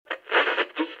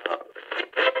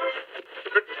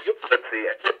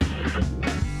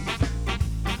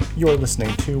You're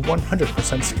listening to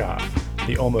 100% Ska,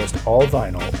 the almost all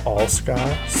vinyl, all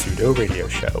ska pseudo radio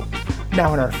show.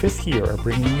 Now in our 5th year of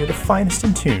bringing you the finest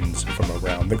in tunes from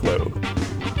around the globe.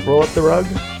 Roll up the rug,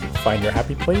 find your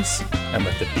happy place, and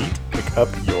let the beat pick up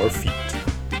your feet.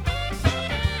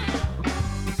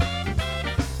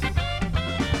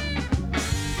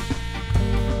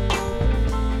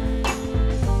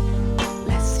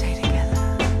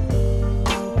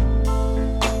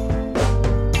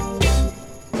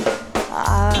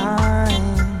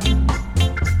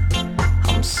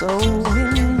 So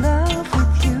in love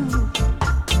with you,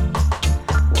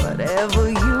 whatever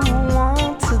you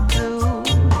want to do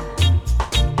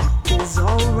is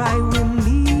alright with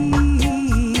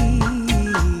me,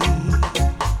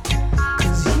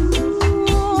 'cause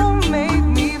you make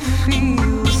me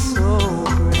feel so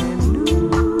brand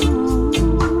new.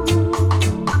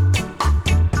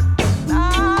 I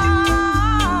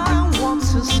want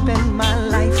to spend my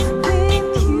life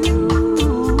with you.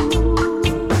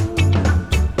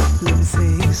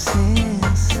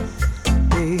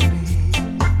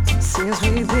 Since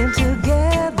we've been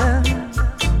together,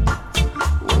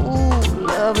 ooh,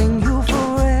 loving you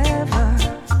forever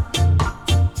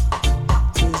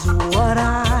is what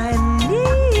I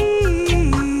need.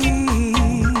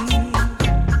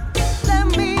 Let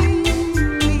me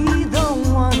be the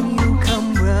one you come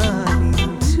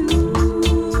running to.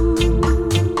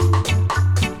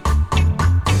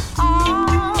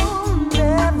 I'll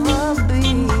never be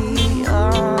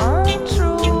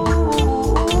untrue.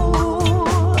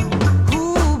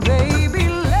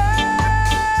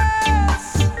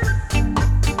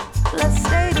 Let's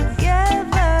stay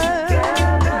together,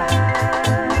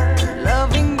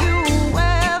 loving you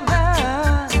whether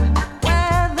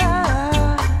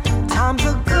times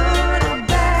are good or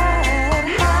bad,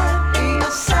 happy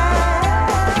or sad.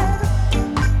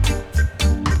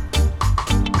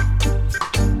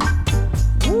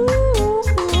 Ooh,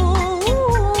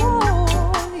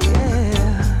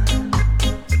 yeah.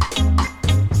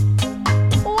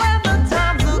 Whether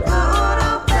times are good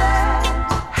or bad,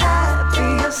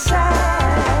 happy or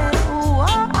sad.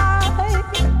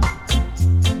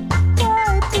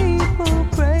 Why people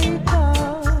break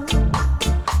up?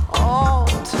 Oh,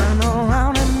 turn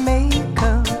around and make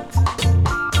up.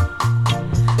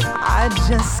 I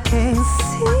just can't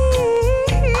see.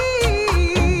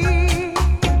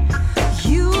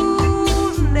 You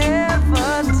never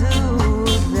do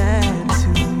that to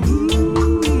me,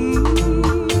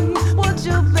 would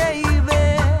you, baby?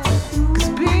 'Cause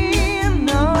being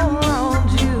around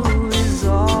you is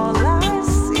all I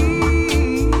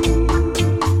see.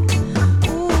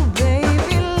 Ooh,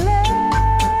 baby,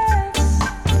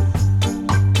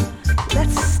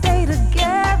 let's stay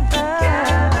together,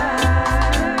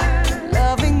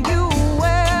 loving you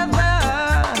whether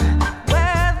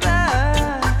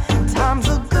times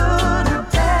are good or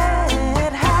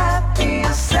bad, happy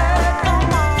or sad.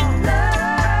 Come on,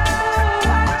 love,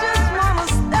 I just wanna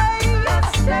stay.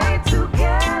 Let's stay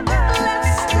together.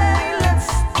 Let's stay.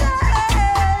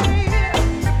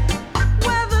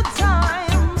 Whether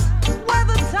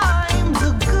times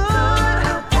are good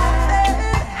or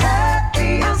bad,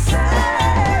 happy or sad.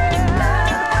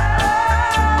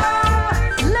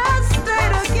 Let's stay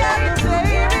together,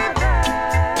 baby.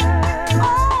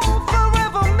 Oh,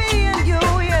 forever me and you,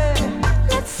 yeah.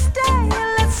 Let's stay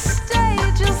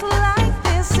just like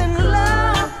this in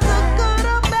love. The good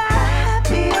or bad,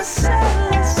 happy or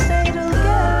sad. Let's stay together,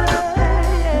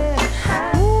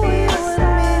 yeah. Ooh, you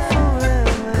and me forever.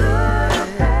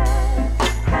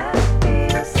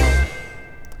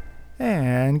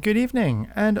 And good evening,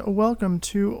 and welcome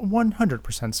to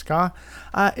 100% Ska.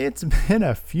 It's been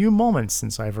a few moments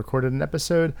since I've recorded an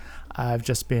episode. I've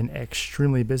just been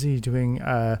extremely busy doing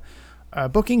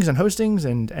bookings and hostings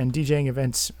and DJing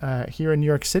events here in New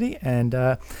York City, and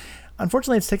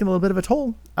unfortunately it's taken a little bit of a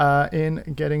toll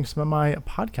in getting some of my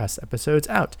podcast episodes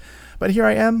out. But here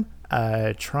I am,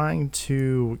 trying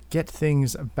to get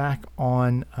things back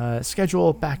on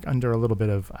schedule, back under a little bit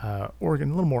of a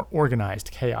little more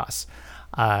organized chaos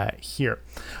here.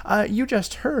 You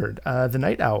just heard the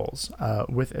Night Owls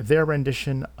with their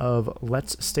rendition of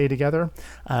Let's Stay Together.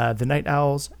 The Night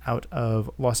Owls out of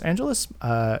Los Angeles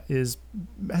has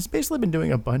basically been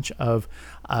doing a bunch of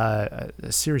a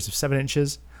series of 7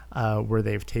 inches where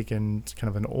they've taken kind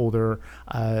of an older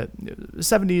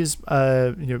 70s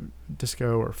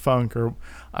disco or funk or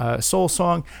soul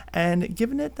song and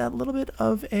given it that little bit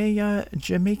of a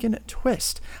Jamaican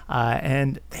twist.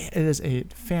 And it is a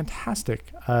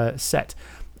fantastic set.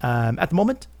 At the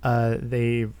moment,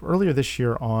 they earlier this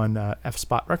year on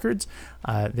F-Spot Records,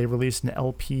 they released an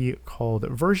LP called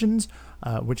Versions,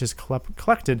 which has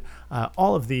collected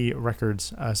all of the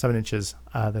records, 7 inches,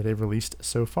 that they've released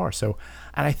so far. So,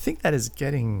 and I think that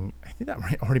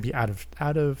might already be out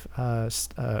of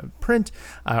print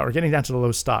or getting down to the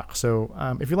low stock.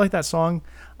 So, if you like that song,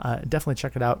 definitely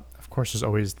check it out. Of course, there's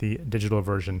always the digital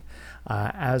version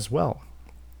as well.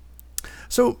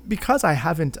 So because I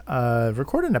haven't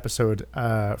recorded an episode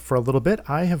for a little bit,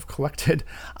 I have collected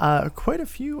quite a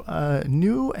few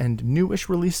new and newish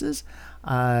releases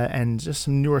and just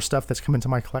some newer stuff that's come into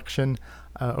my collection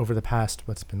over the past,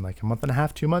 what's been like a month and a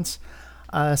half, 2 months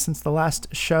since the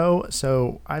last show.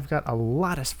 So I've got a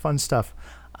lot of fun stuff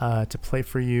to play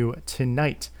for you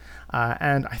tonight.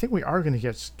 And I think we are going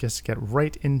to just get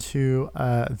right into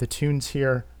the tunes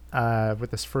here.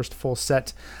 With this first full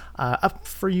set. Up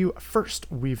for you first,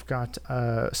 we've got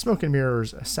Smoke and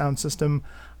Mirrors sound system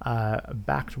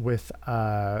backed with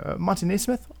Monty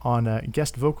Naismith on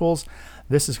guest vocals.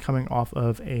 This is coming off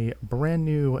of a brand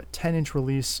new 10-inch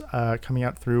release coming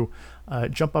out through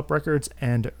Jump Up Records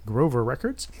and Grover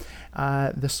Records.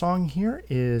 The song here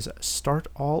is Start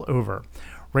All Over,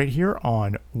 right here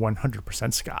on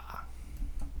 100% Ska.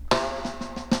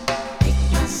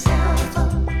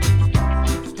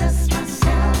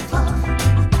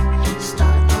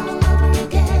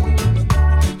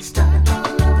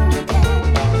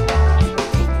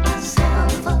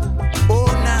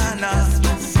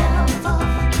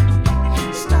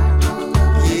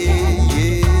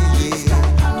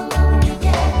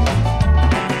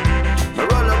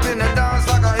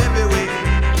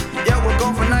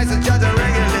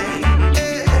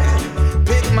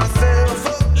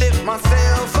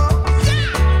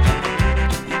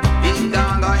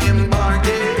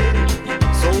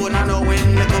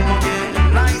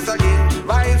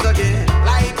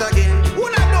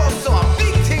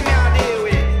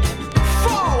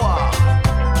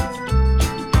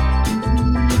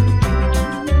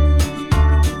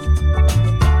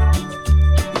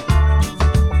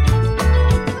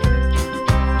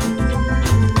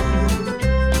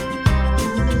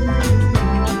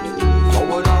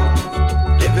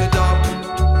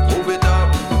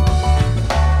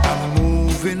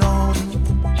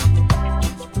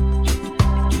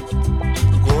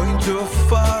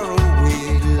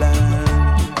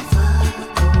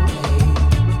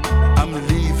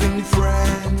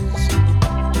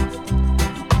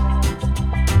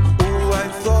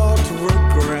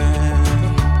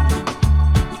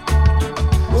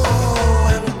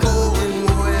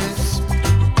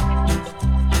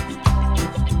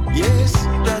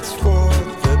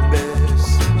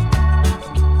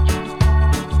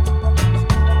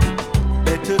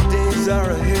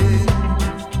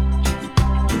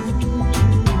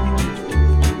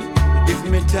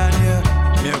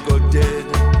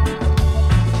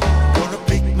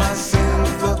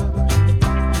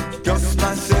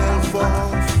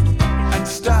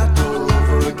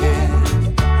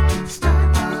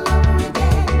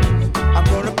 I'm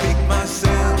gonna pick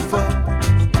myself up,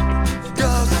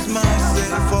 dust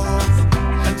myself off.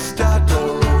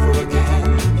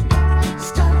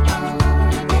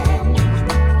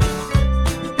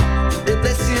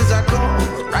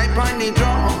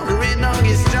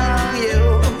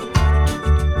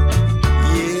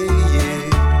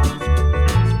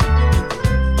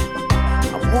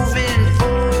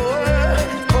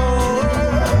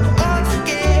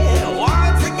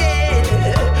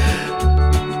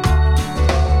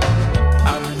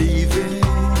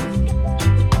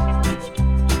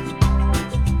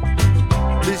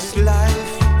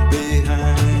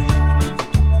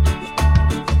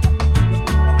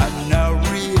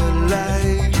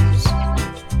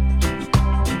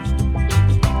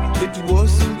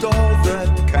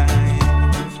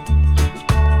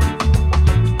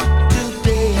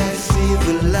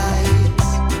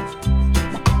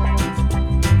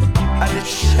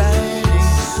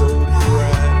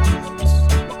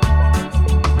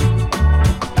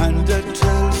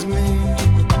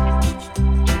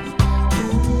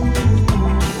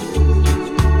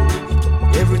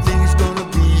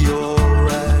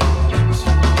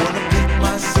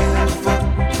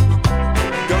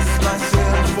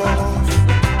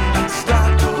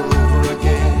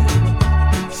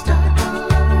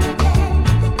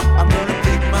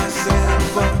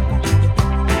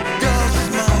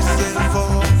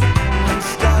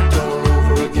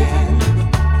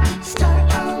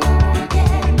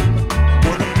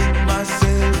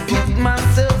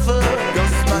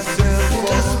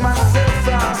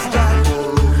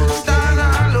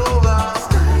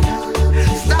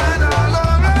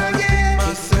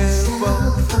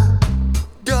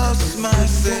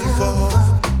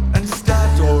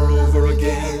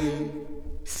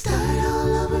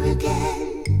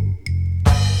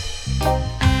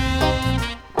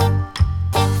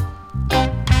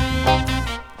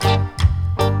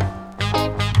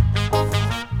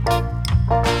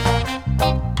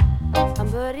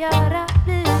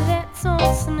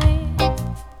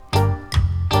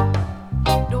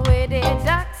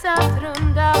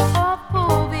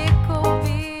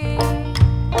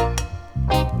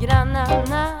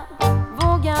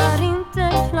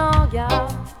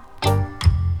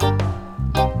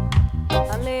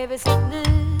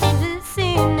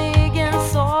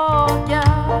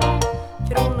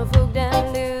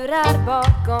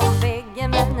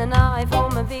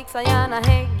 krossa gärna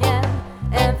häggen.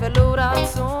 En förlorad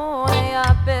son är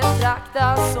att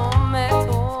betrakta som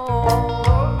ett hån.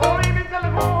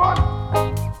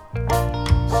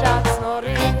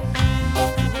 Tjack-Snorri,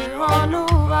 du har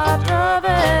nog varit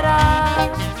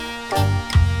överallt.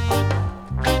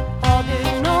 Har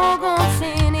du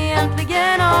någonsin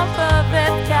egentligen av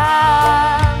huvudet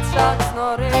kallt?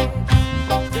 Tjack-Snorri,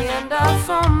 det enda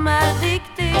som är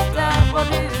viktigt är vad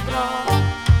du drar.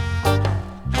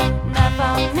 När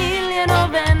familjen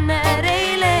och vänner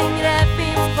ej längre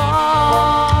finns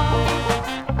kvar.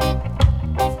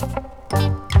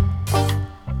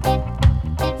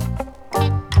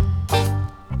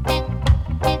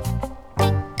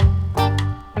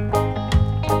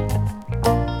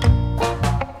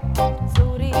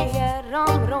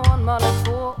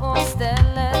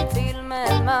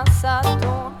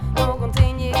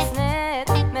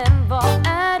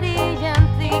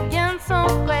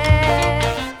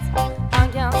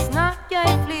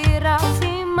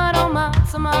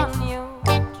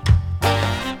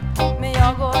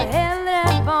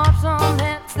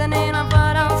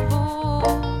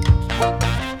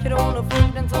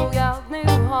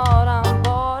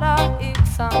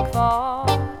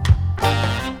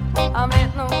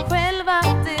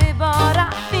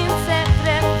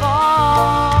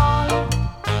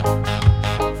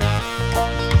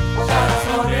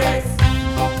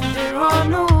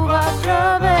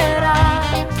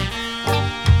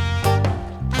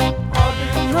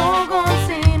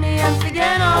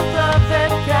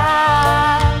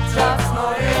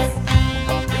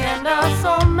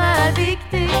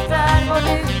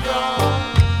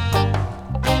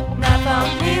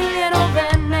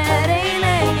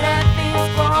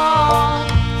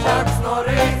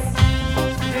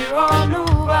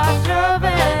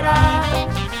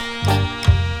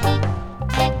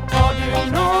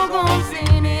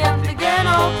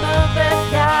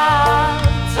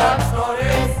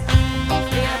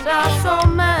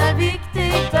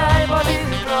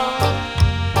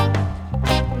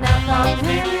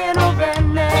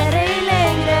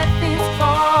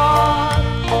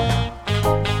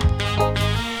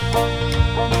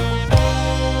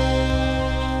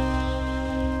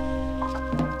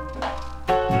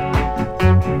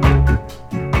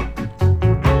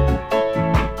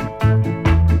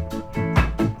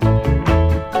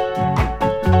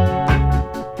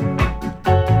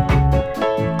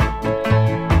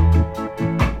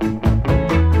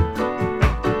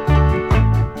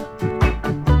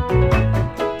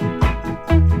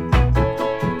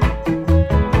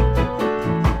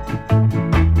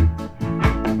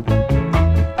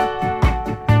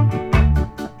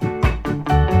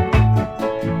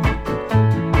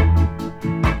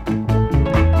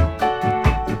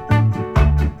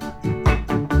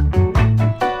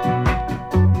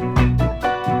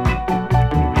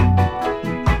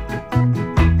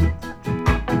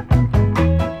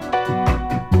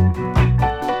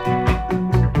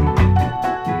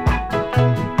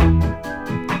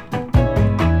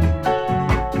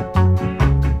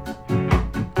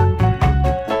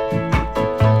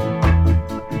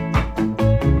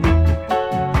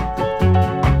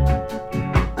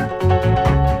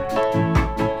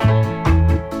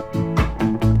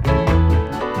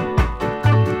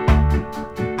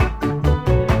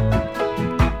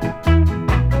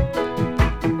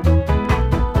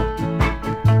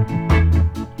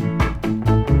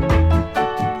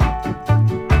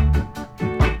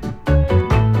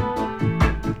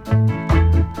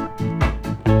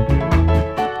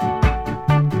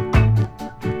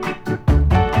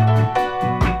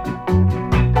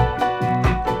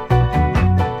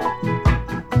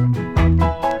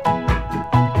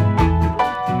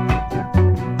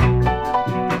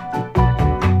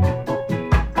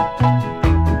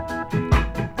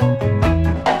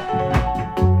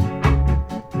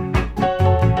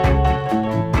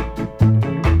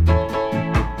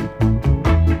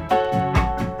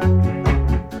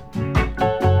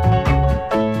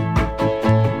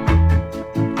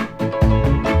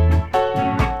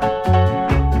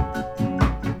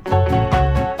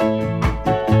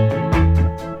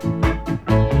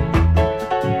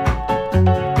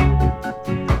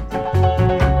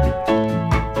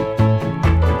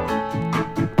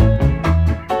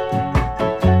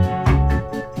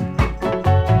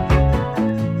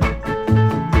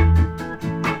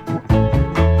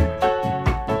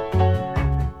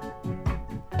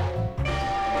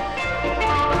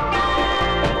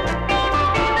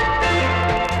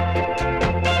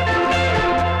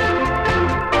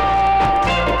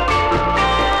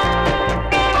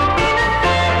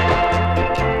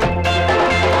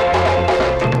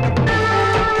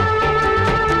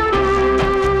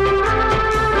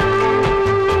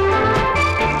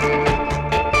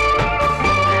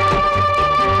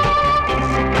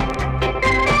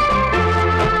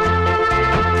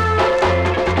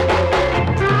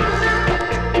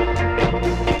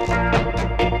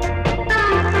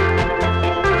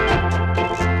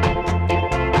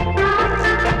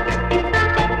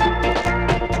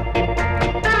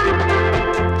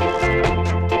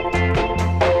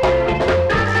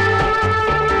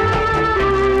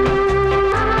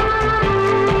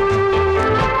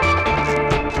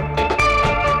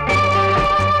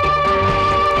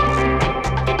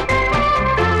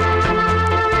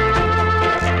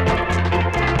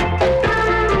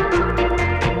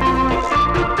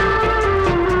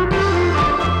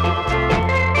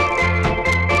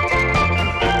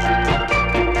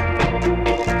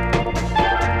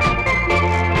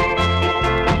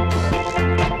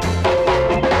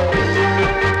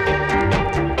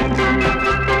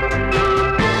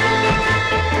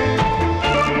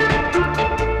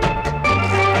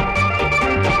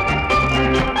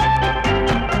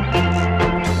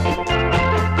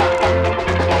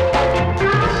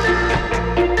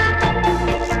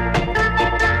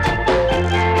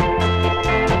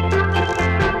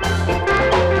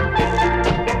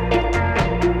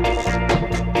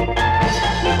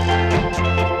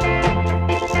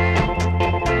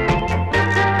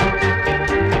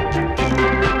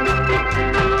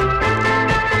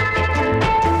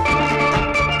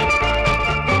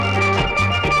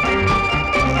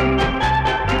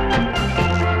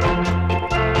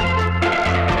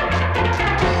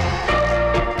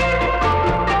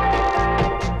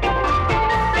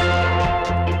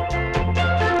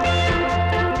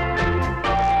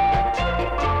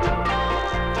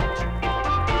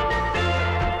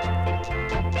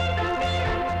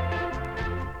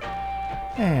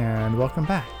 welcome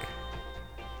back.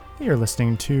 You're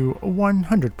listening to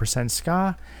 100%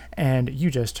 Ska, and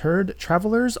you just heard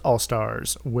Travelers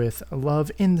All-Stars with Love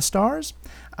in the Stars.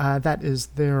 That is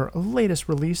their latest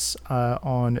release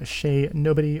on Shea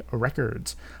Nobody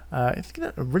Records. I think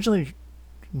that originally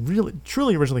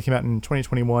came out in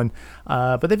 2021,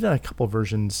 but they've done a couple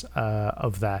versions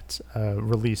of that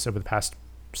release over the past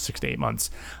 6 to 8 months.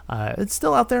 It's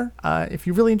still out there. If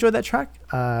you really enjoyed that track,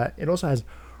 it also has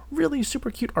really super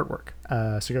cute artwork,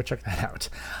 so go check that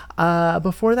out.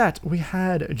 Before that, we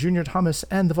had Junior Thomas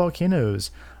and the Volcanoes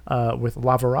with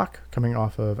Lava Rock coming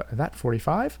off of that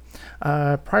 45.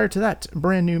 Prior to that,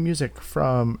 brand new music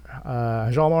from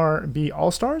Jalmar B.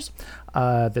 All-Stars,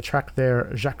 the track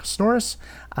there, Jacques Snorris.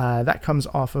 That comes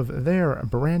off of their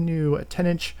brand new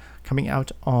 10-inch coming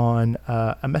out on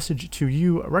A Message to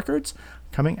You Records,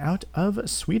 coming out of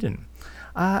Sweden.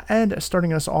 And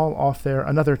starting us all off there,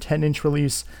 another 10-inch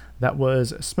release that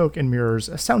was Smoke and Mirrors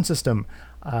Sound System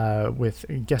with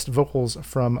guest vocals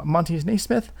from Monty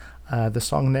Naismith. The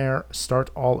song there, Start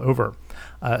All Over.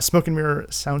 Smoke and Mirror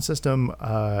Sound System,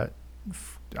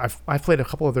 I've played a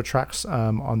couple of their tracks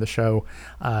on the show.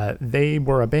 They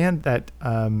were a band that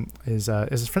is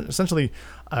essentially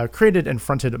created and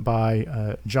fronted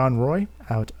by John Roy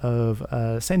out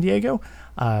of San Diego,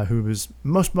 who was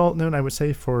most well known, I would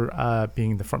say, for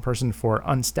being the front person for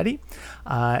Unsteady.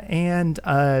 And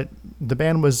the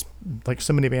band was, like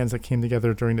so many bands that came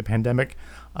together during the pandemic,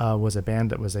 was a band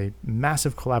that was a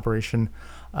massive collaboration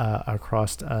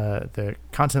across the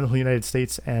continental United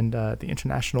States and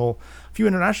the few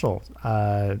international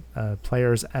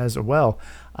players as well.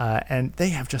 And they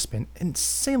have just been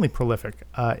insanely prolific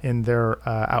in their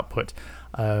output.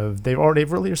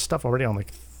 They've released stuff already on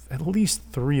like at least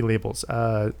 3 labels.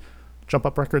 Jump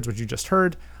Up Records, which you just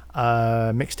heard,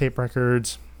 Mixtape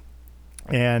Records,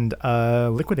 and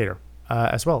Liquidator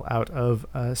as well, out of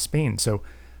Spain. So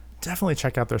definitely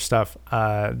check out their stuff.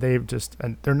 They're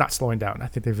not slowing down. I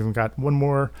think they've even got one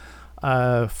more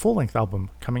full-length album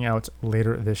coming out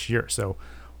later this year. So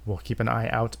we'll keep an eye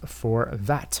out for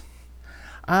that.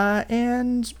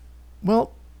 And,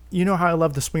 well, you know how I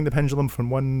love to swing the pendulum from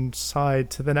one side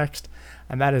to the next,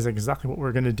 and that is exactly what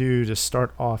we're going to do to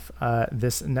start off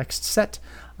this next set.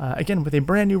 Again, with a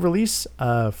brand new release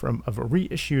of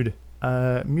reissued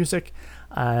music.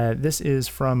 This is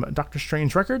from Dr.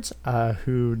 Strange Records,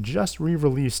 who just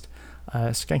re-released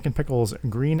Skankin' Pickle's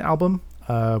Green album,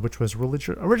 which was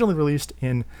originally released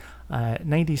in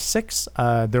 96.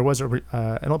 There was an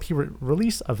LP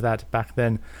release of that back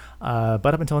then,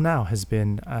 but up until now has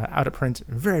been out of print,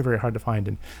 very, very hard to find,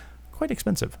 and quite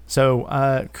expensive.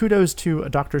 So kudos to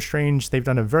Dr. Strange. They've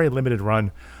done a very limited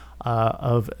run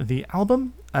of the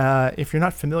album. If you're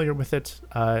not familiar with it,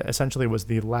 essentially it was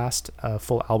the last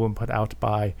full album put out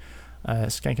by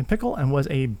Skankin' Pickle, and was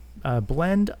a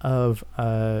blend of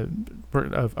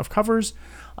covers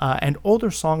and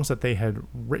older songs that they had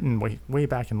written way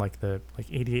back in like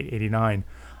 88, 89,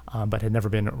 but had never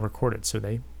been recorded. So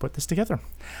they put this together.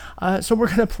 So we are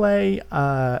going to play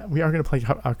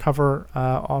a cover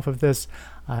off of this.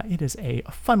 It is a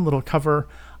fun little cover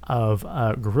of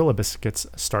Gorilla Biscuits'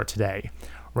 Start Today,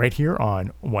 right here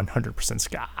on 100%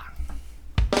 Ska.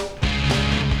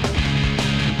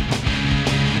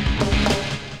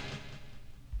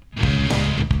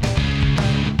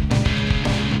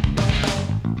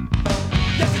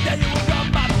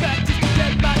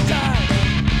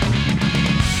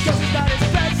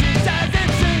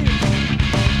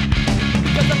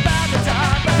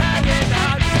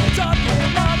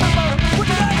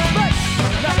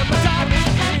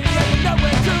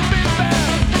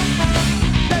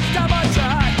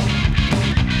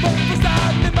 But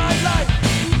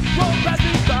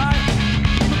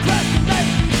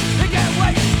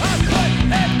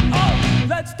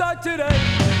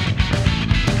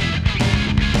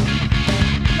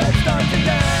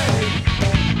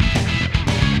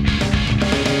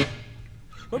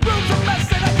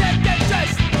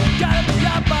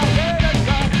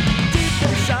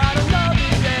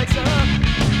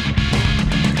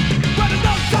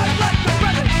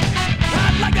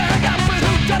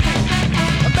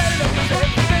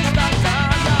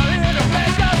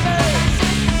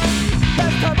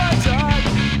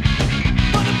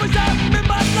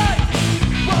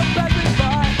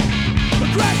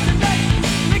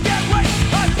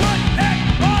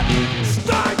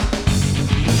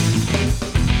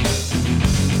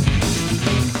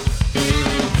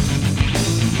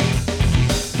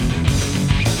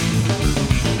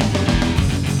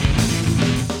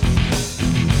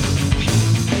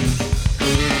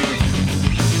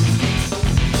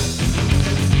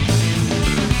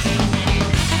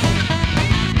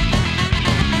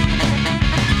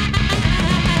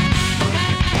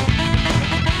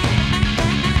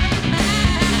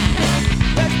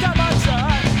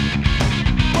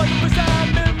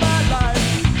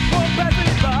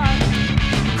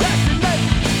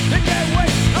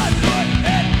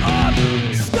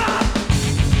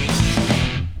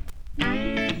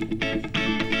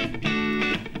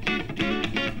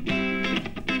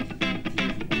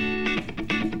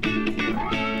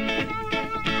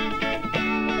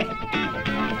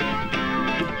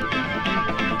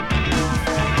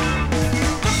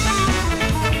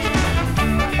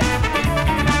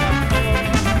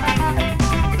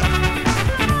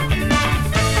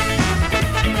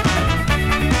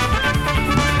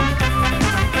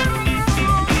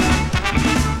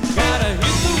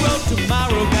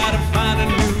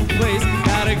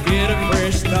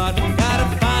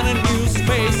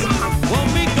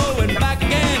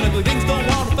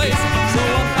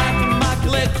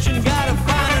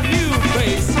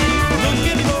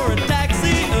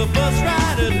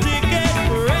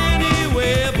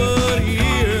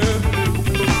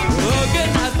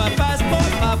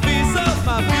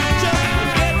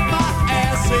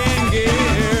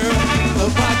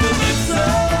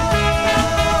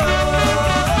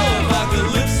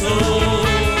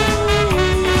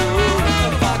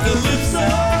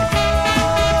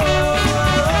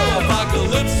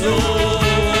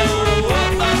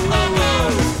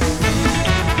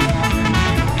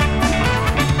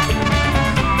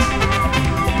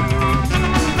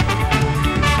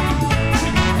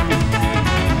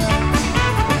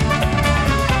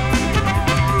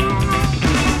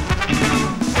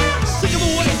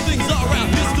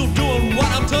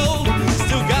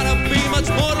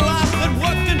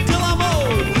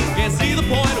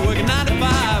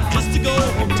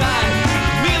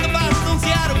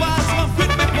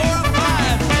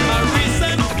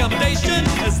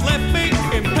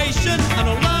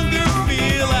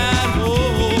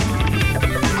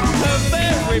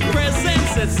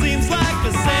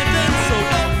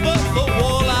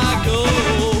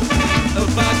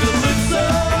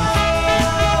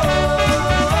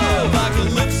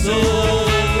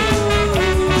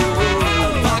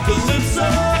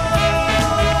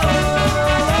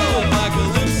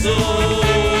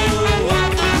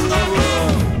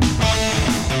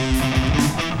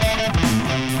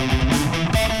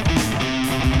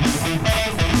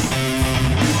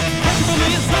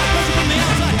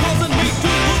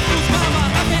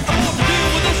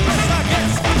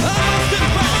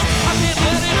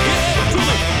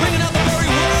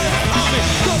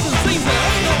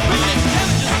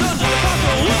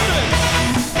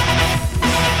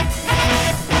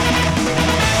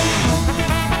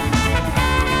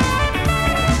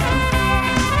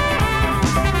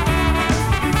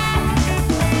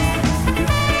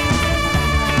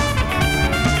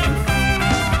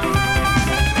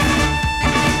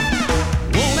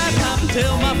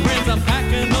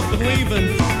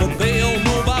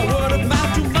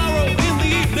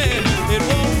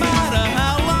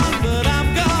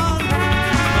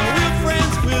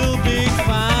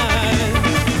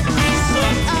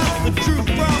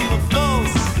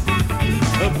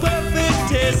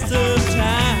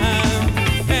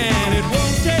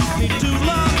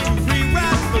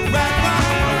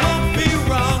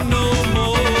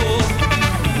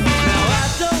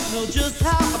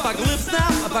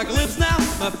Apocalypse now,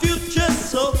 my future's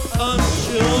so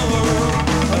unsure.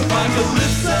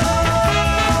 Apocalypse,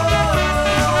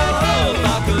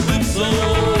 apocalypse,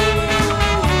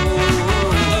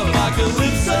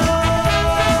 apocalypse, apocalypse,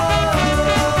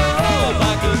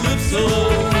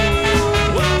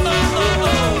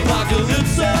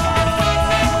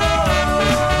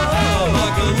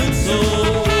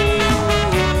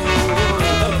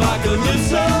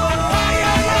 apocalypse,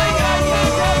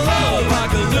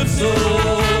 apocalypse,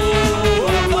 apocalypse.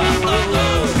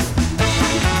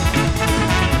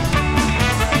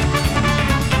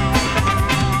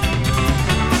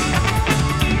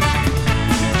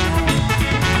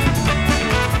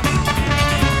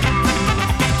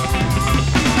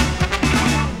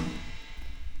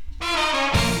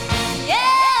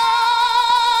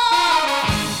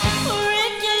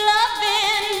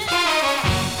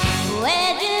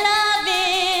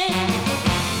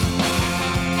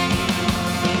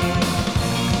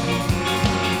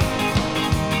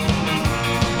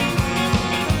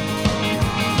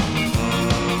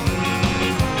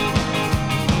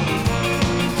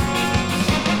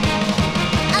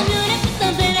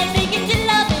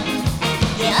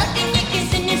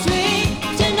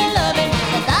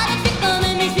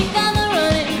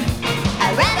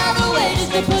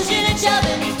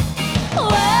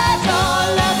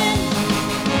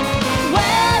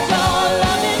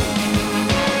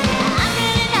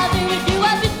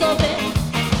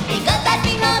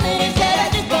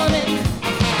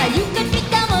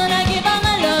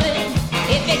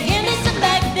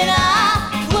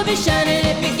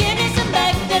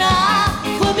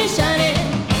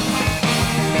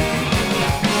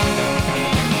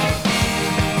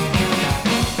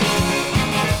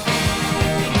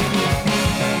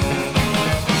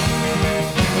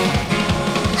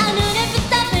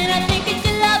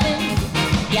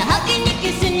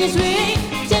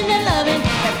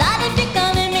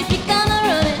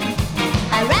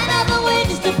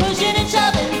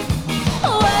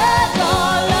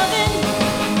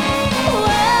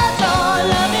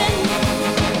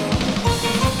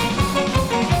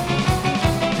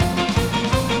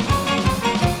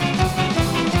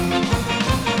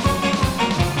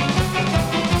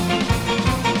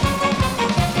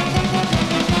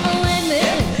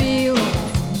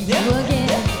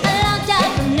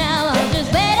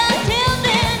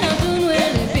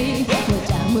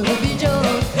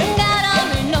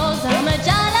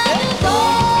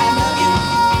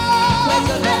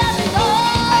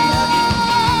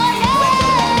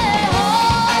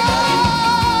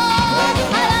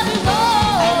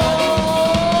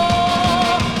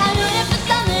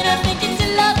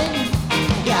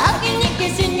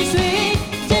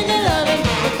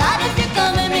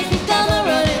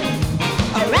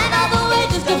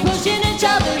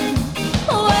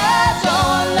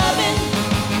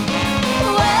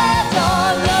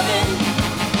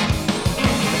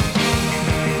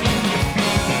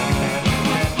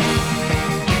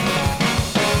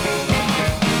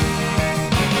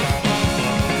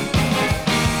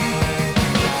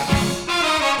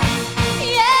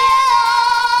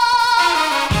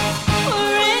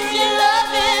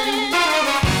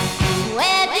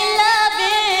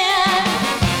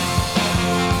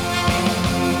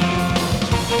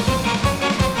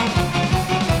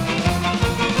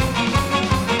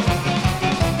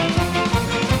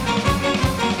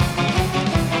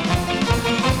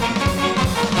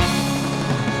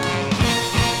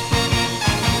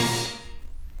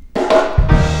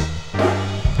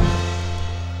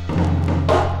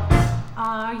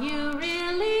 you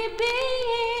really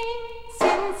being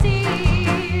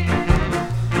sincere?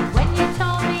 When you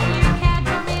told me you cared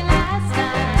for me last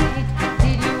night,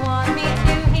 did you want me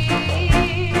to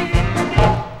hear?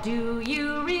 Do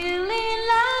you really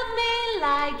love me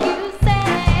like you say?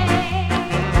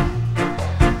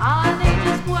 Are they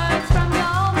just words from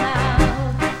your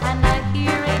mouth and I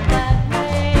hear it that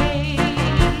way?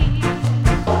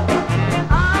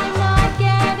 I'm not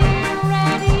getting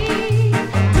ready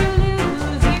to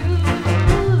lose you.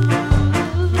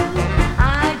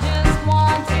 I just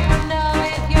want to know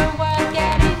if you're worth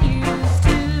getting used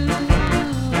to.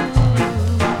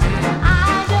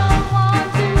 I don't want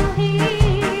to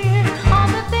hear all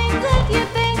the things that you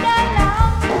think I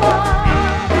long for.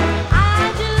 I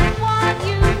just want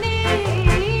you near,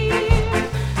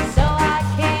 so I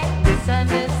can't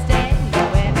misunderstand you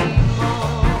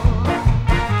anymore.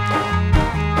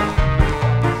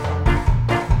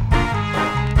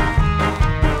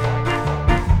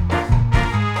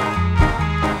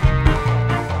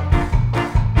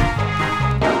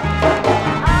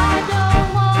 I don't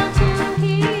want to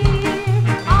hear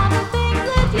all the things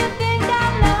that you think I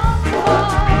long for.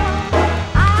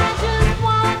 I just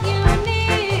want you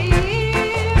near,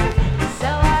 so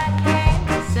I can't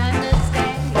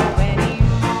misunderstand you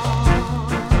anymore.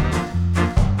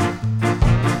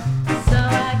 So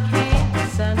I can't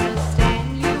misunderstand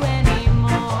you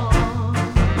anymore.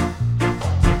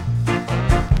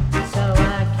 So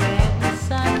I can't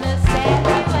misunderstand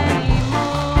you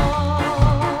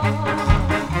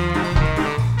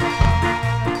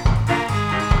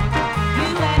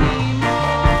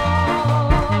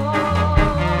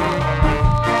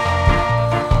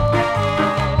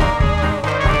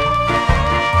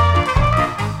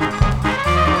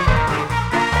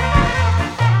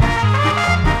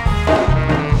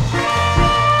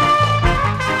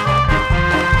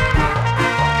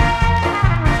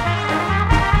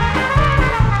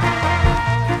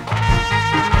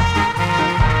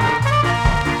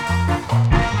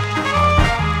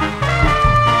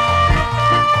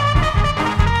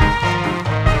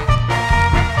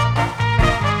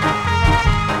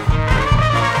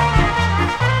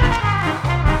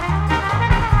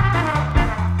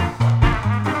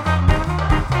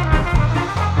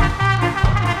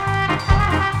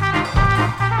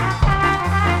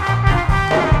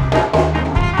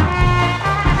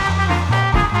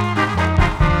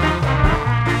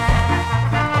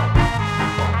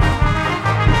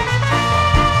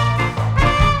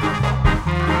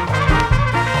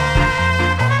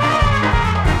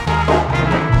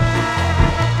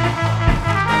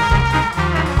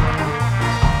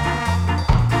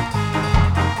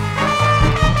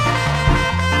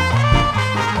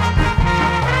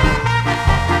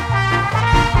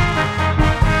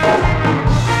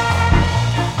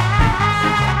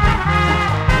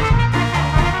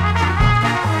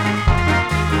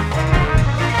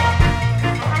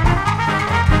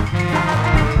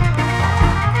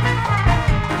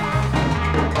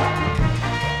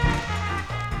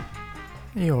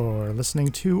You're listening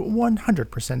to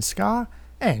 100% Ska,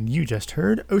 and you just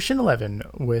heard Ocean 11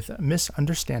 with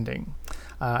Misunderstanding.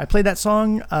 I played that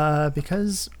song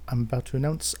because I'm about to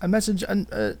announce a message and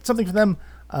something for them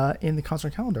in the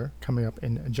concert calendar coming up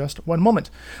in just one moment.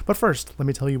 But first, let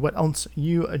me tell you what else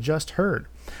you just heard.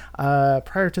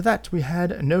 Prior to that, we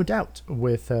had No Doubt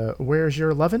with Where's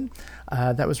Your Lovin'?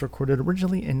 That was recorded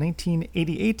originally in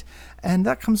 1988, and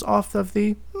that comes off of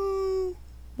the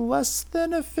less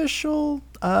than official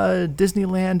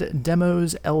Disneyland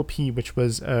Demos LP, which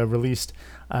was released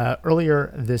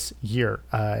earlier this year,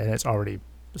 and it's already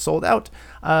sold out,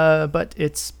 but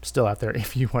it's still out there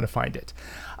if you want to find it.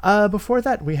 Before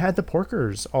that, we had the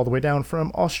Porkers, all the way down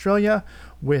from Australia,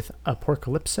 with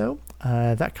Apocalypso.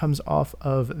 That comes off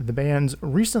of the band's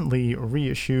recently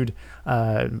reissued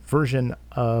version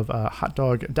of Hot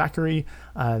Dog Daiquiri.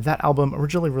 That album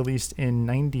originally released in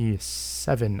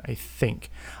 97, I think,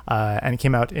 and it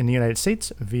came out in the United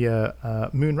States via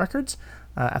Moon Records.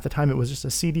 At the time, it was just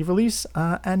a CD release,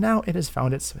 and now it has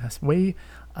found its way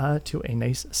to a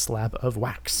nice slab of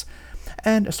wax.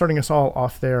 And starting us all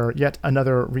off there, yet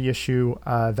another reissue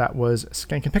that was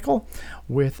Skankin' Pickle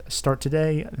with Start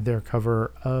Today, their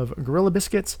cover of Gorilla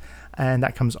Biscuits, and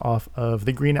that comes off of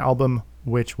the Green Album,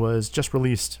 which was just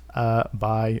released or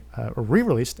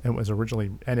re-released, and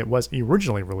it was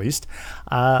originally released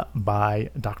by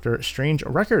Dr. Strange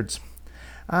Records.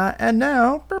 And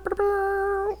now,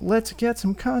 let's get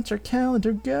some concert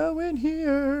calendar going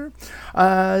here.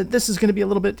 This is going to be a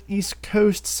little bit East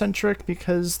Coast centric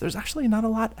because there's actually not a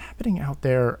lot happening out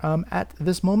there at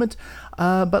this moment.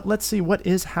 But let's see what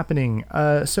is happening.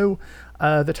 So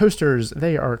The Toasters,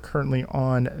 they are currently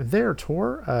on their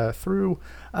tour through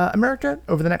America.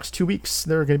 Over the next 2 weeks,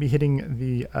 they're going to be hitting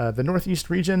the Northeast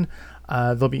region.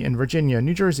 They'll be in Virginia,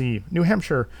 New Jersey, New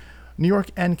Hampshire, New York,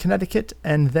 and Connecticut.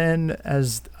 And then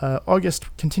as August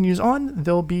continues on,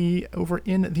 they'll be over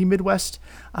in the Midwest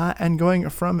and going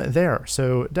from there.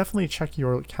 So definitely check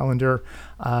your calendar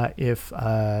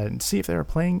see if they're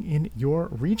playing in your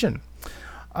region.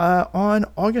 On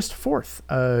August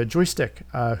 4th, Joystick,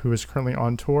 who is currently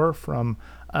on tour from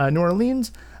New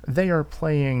Orleans, they are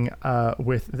playing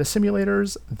with the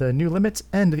Simulators, the New Limits,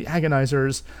 and the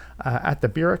Agonizers at the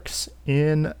Barracks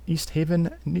in East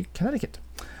Haven, Connecticut.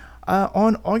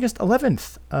 On August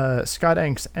 11th, Scott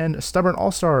Anks and Stubborn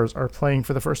All-Stars are playing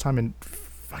for the first time in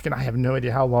fucking, I have no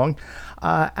idea how long,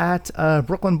 at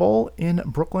Brooklyn Bowl in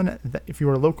Brooklyn. If you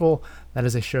are local, that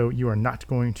is a show you are not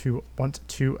going to want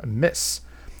to miss.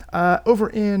 Over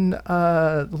in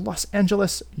Los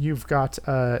Angeles, you've got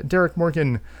Derek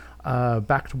Morgan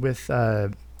backed with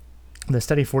the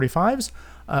Steady 45s,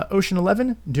 Ocean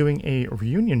 11 doing a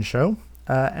reunion show,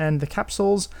 and the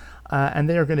Capsules, and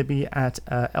they are going to be at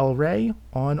El Rey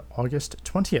on August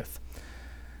 20th.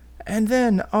 And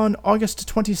then on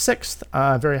August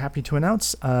 26th, very happy to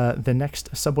announce the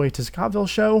next Subway to Scottville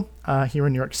show here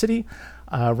in New York City.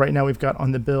 Right now we've got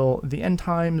on the bill The End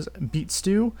Times, Beat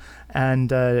Stew, and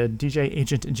DJ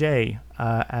Agent J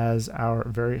as our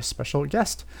very special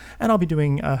guest. And I'll be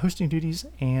doing hosting duties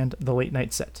and the late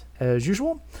night set as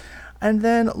usual. And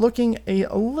then looking a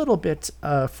little bit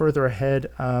further ahead,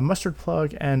 Mustard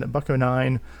Plug and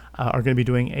Buck09 are going to be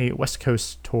doing a West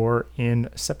Coast tour in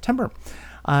September.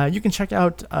 You can check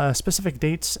out specific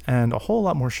dates and a whole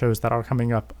lot more shows that are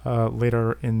coming up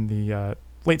later in the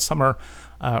late summer,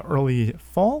 early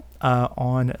fall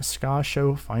on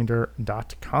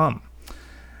skashowfinder.com.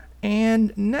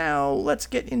 And now let's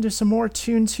get into some more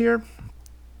tunes here.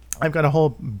 I've got a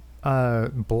whole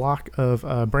block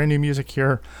of brand new music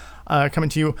here coming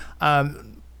to you.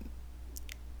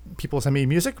 People send me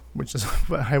music, which is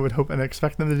what I would hope and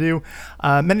expect them to do.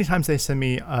 Many times they send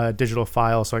me a digital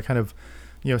file, so I kind of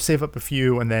save up a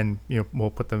few, and then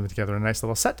we'll put them together in a nice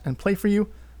little set and play for you,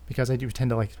 because I do tend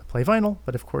to like to play vinyl,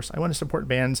 but of course I want to support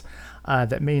bands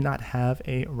that may not have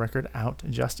a record out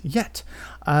just yet.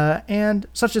 And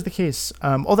such is the case,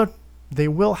 although they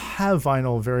will have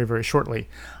vinyl very, very shortly.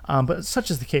 But such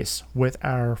is the case with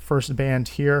our first band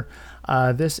here.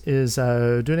 This is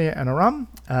Dunia and Aram.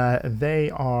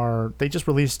 They just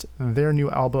released their new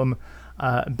album,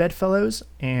 Bedfellows,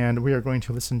 and we are going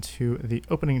to listen to the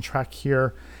opening track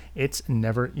here, It's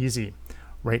Never Easy,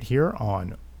 right here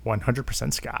on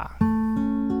 100% Ska.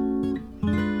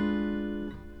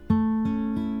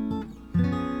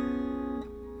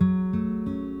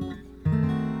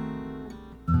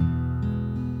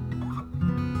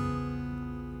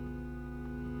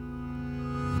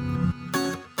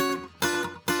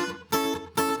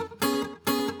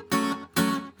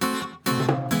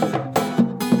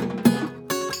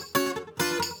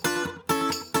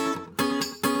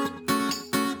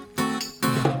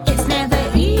 It's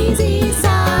never easy,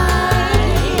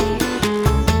 son.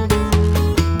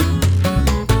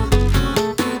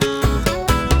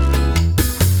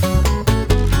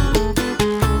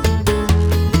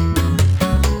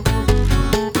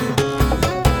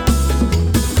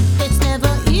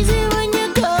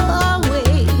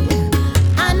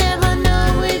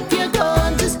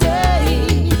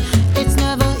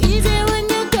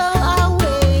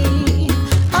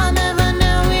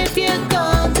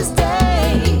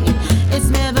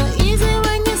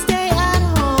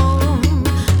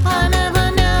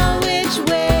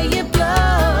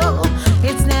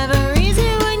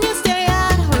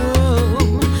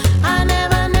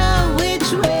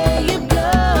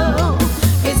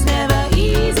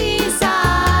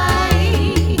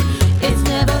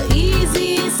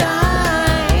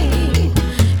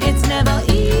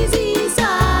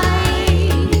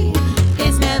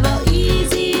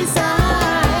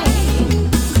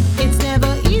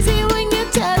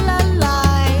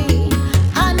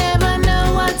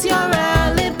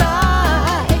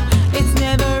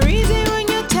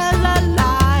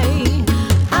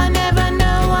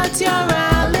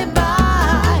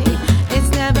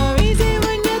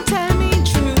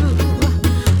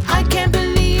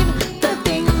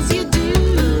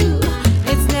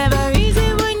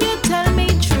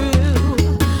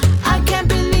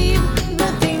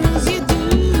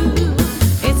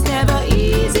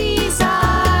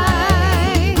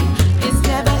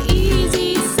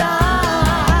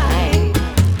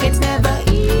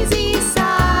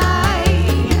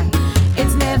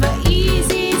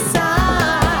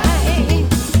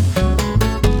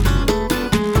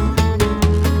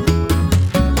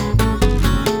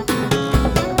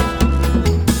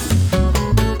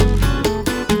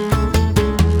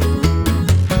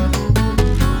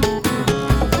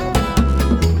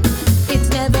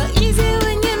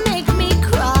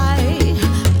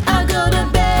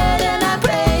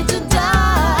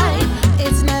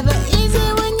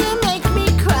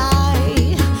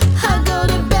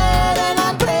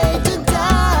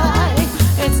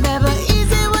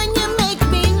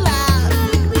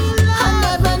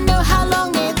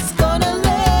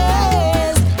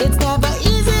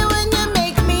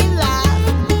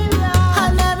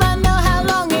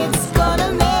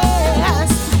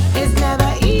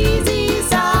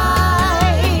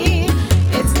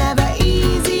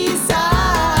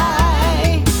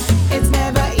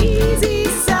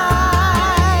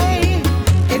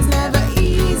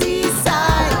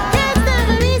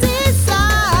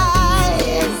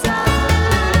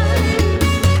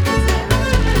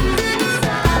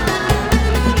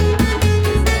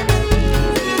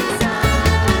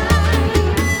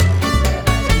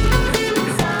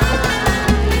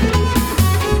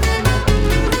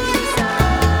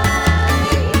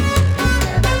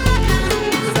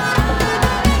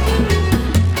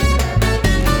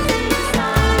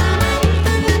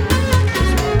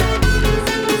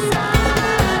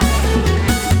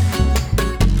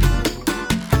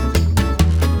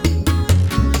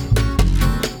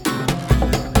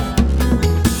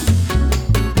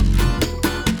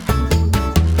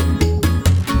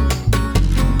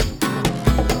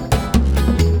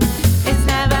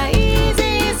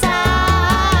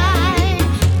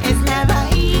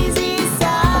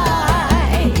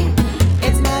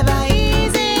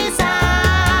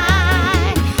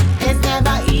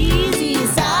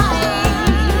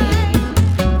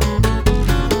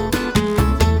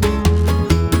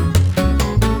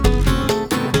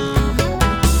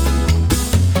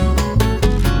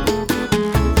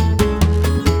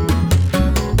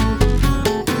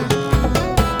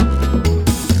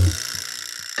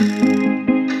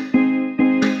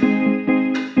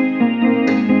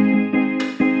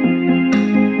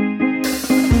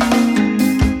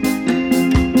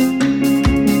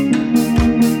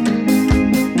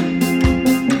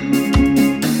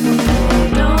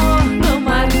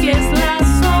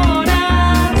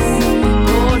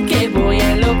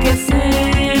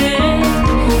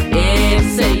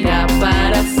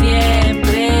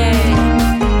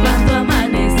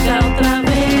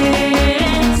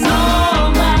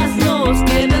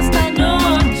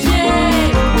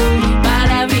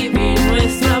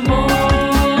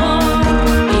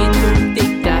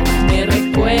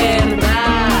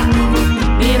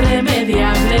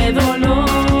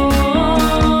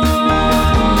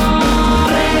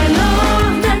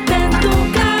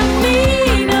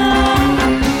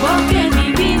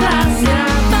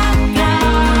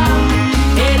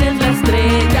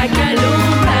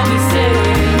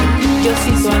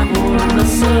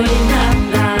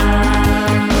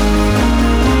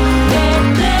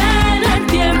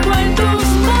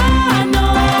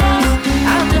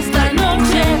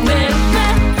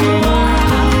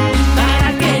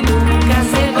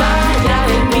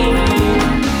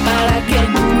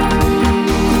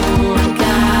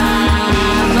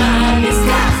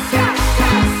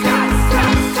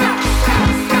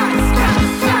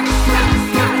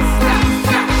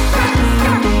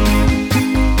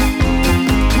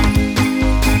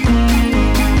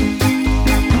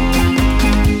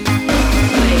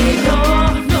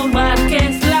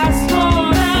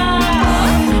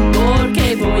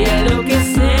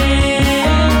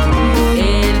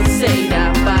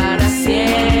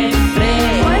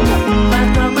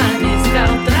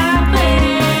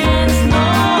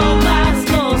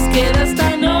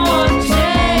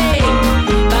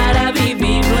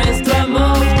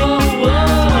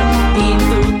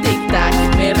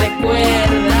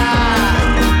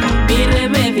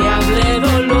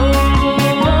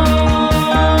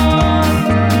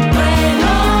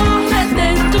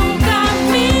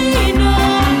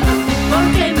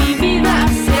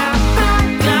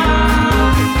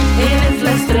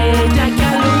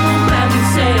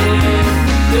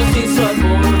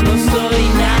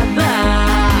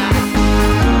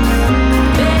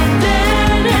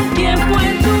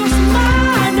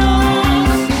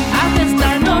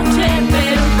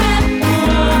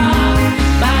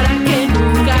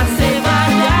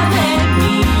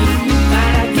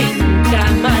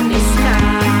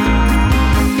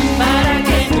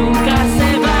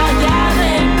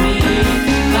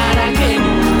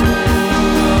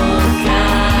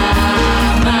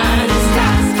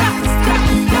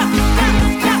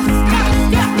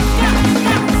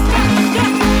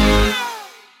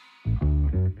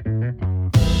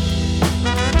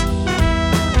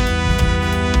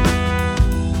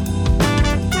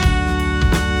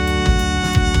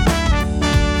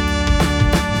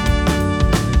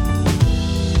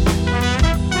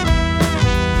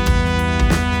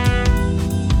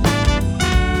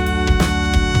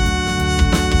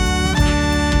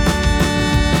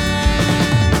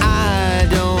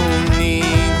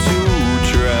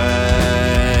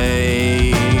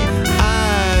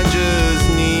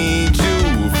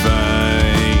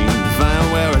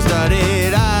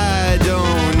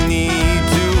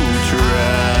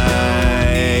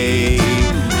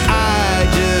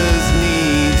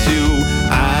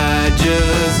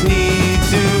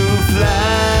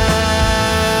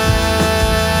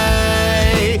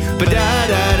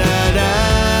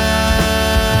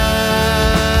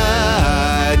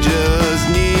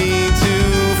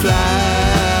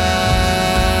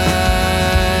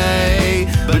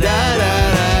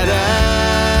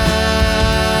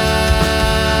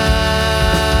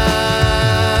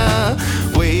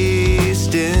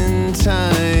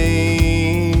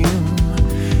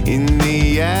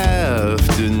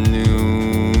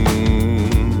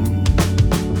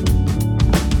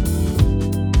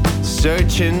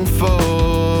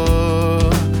 for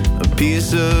a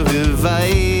piece of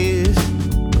advice.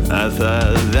 I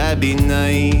thought that'd be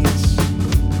nice.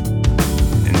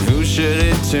 And who should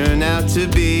it turn out to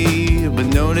be but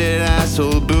noted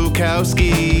asshole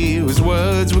Bukowski, whose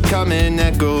words would come and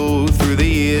echo through the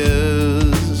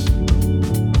years.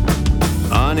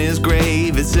 On his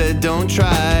grave it said don't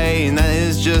try, and that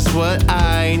is just what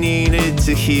I needed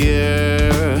to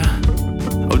hear.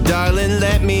 Oh darling,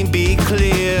 let me be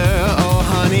clear. Oh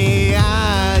honey,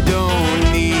 I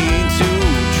don't need to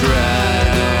try.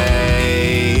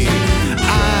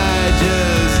 I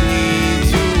just need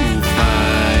to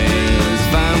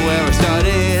find where I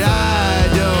started. I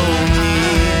don't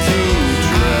need to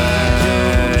try.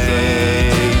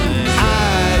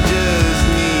 I just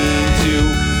need to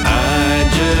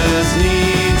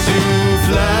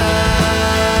fly.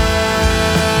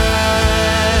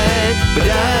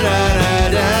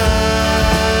 Ba-da-da-da-da.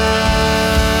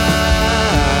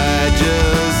 I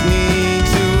just need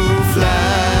to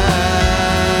fly.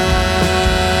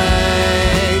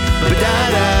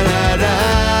 Ba-da-da-da-da.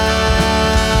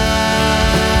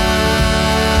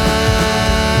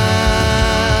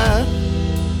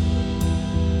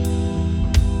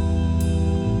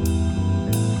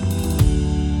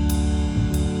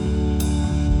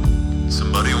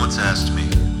 Somebody once asked me,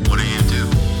 what do you do?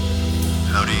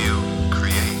 How do you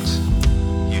create?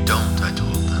 You don't, I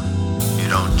told them. You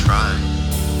don't try.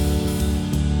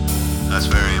 That's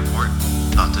very important,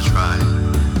 not to try.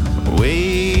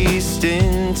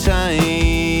 Wasting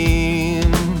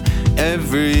time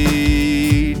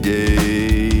every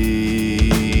day,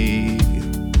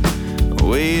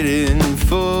 waiting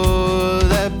for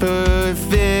that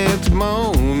perfect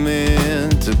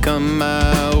moment to come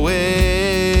my way.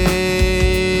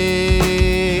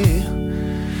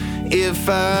 If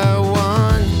I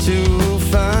want to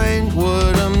find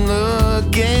what I'm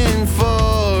looking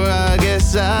for, I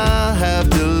guess I'll have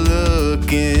to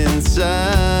look inside.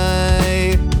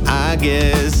 I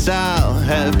guess I'll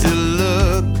have to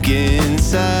look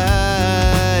inside.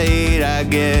 I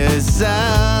guess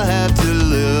I'll have to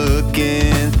look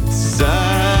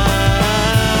inside.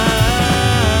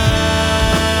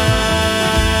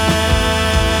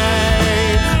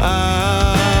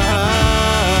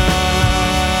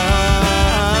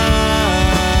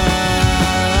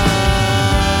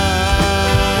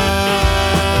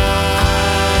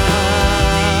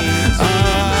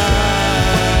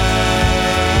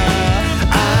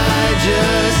 I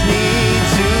just need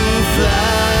to fly.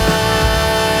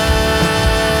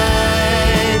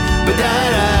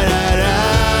 Ba-da-da-da-da.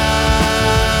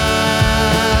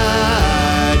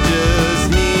 I just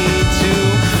need to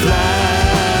fly.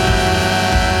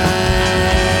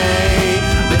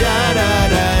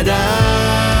 Ba-da-da-da-da.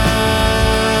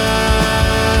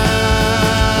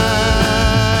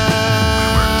 We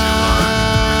work too hard.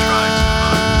 We try too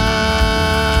hard.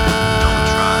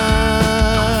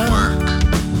 Don't work.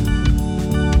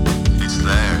 It's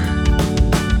there.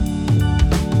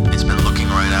 It's been looking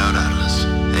right out at us,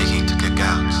 aching to kick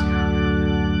out.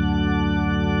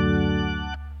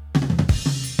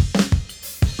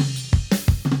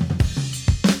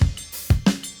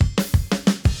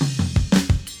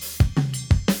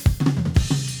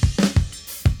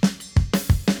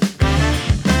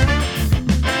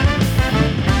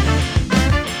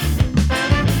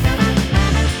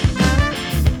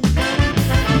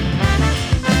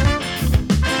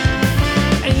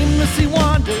 Aimlessly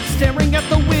wander, staring at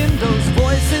the windows,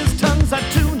 voices, tongues I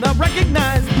do not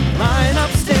recognize. Line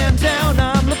up, stand down,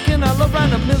 I'm looking all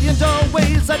around a million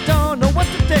doorways, I don't know what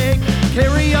to take.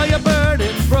 Carry all your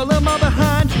burdens, roll them all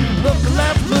behind you. Look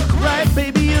left, look right,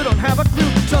 baby, you don't have a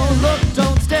clue. Don't look,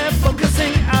 don't stare,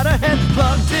 focusing out ahead.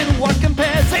 Plugged in, what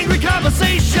compares, angry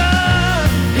conversation.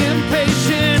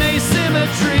 Impatient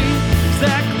asymmetry,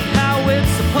 exactly how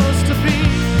it's supposed to be.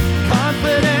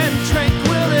 Confident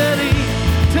tranquility,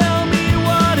 tell me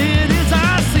what it is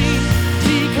I see.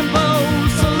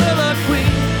 Decompose soliloquy,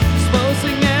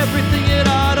 exposing everything it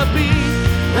ought to be.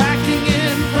 Lacking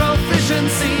in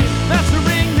proficiency,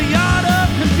 mastering the art of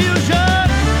confusion.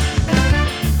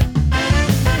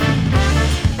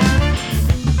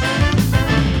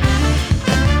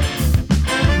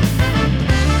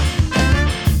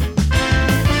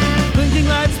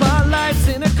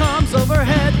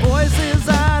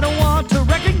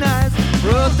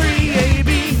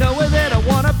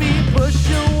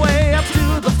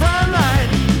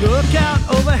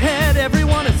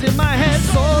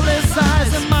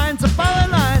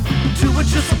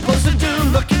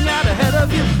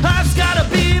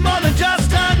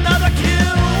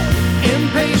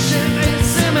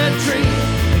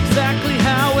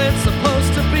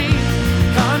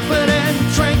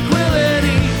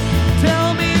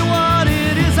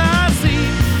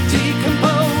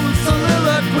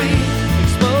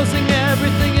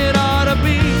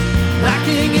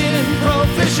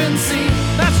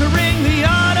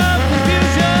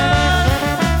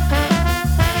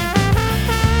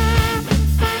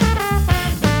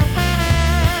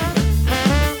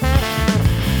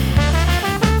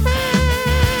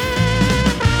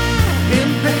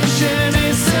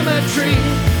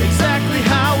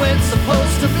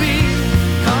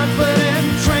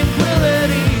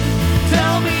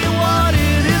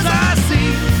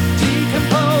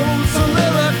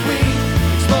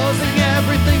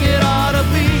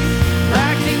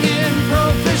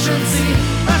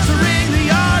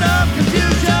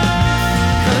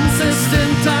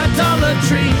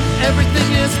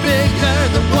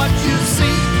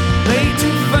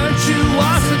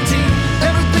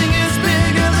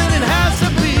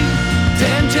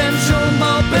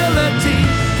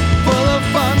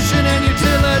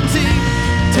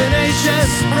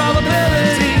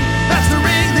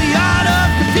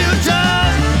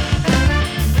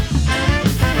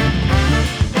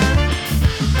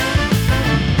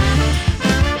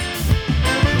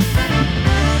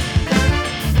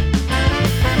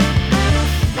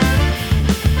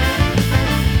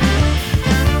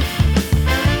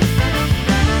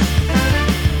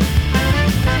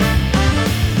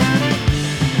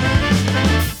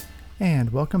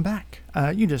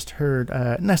 You just heard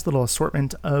a nice little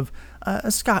assortment of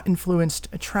ska-influenced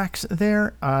tracks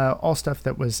there, all stuff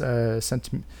that was sent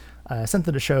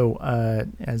to the show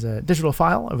as a digital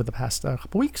file over the past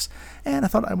couple weeks, and I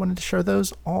thought I wanted to share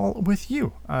those all with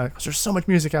you, because there's so much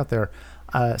music out there.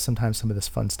 Sometimes some of this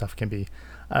fun stuff can be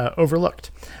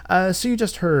overlooked. So you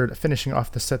just heard, finishing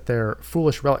off the set there,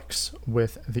 Foolish Relics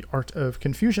with The Art of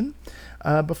Confusion.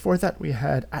 Before that, we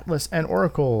had Atlas and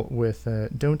Oracle with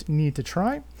Don't Need to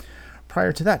Try.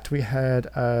 Prior to that, we had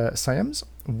Siams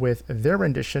with their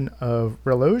rendition of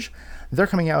Reloge. They're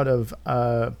coming out of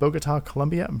Bogota,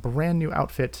 Colombia. Brand new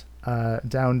outfit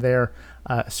down there.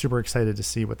 Super excited to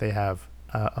see what they have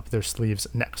up their sleeves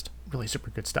next. Really super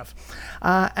good stuff.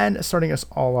 And starting us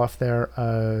all off there,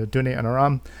 Dune and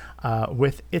Aram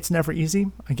with It's Never Easy.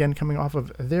 Again, coming off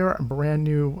of their brand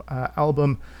new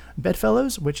album,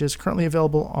 Bedfellows, which is currently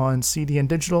available on CD and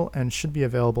digital and should be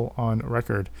available on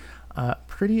record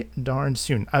pretty darn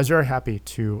soon. I was very happy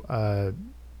to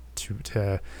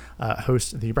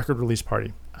host the record release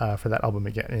party for that album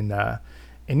again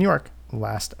in New York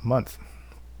last month.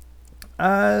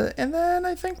 And then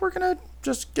I think we're going to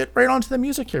just get right onto the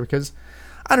music here, because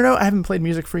I don't know, I haven't played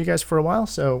music for you guys for a while,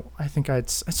 so I think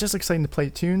it's just exciting to play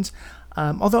tunes.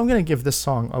 Although I'm going to give this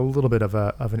song a little bit of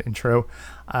an intro.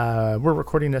 We're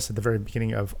recording this at the very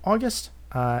beginning of August,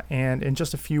 and in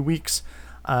just a few weeks,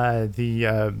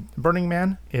 the Burning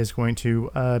Man is going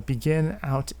to begin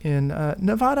out in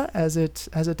Nevada, as it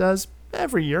does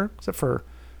every year, except for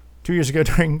 2 years ago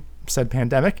during said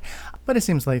pandemic. But it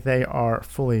seems like they are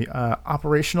fully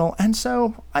operational, and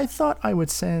so I thought I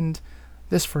would send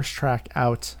this first track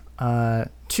out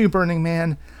to Burning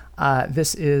Man.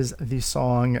 This is the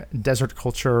song Desert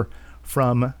Culture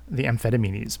from the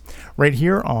Amphetamines, right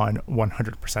here on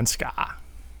 100% Ska.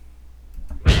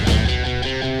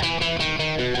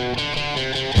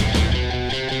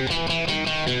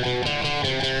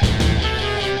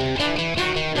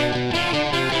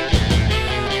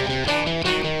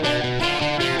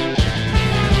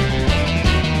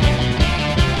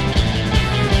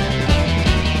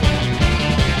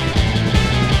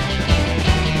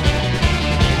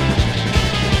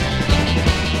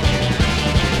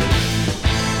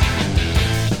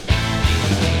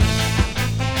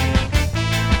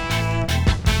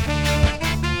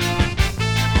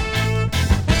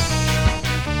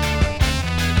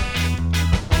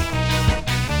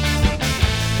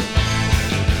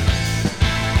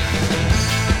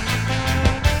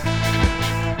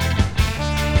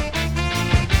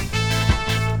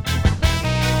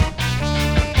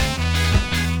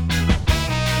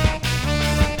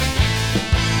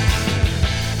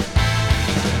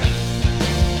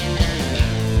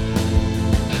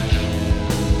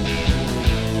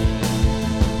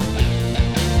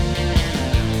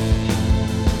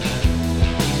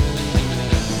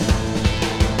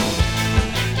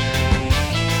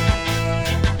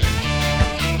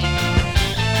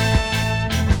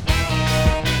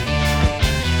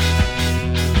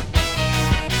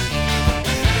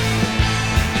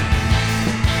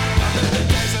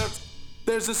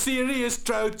 There's a serious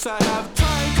drought. I have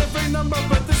tried every number,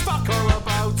 but there's fuck all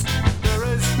about. There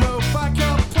is no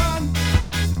backup plan.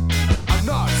 I'm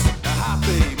not a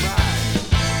happy man.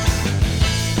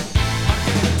 I'm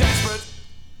getting desperate,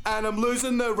 and I'm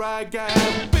losing the rag. I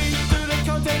have been through the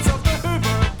contents of the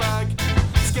Hoover bag.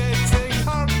 It's getting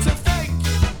hard to think.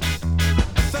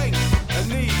 I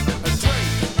need a drink.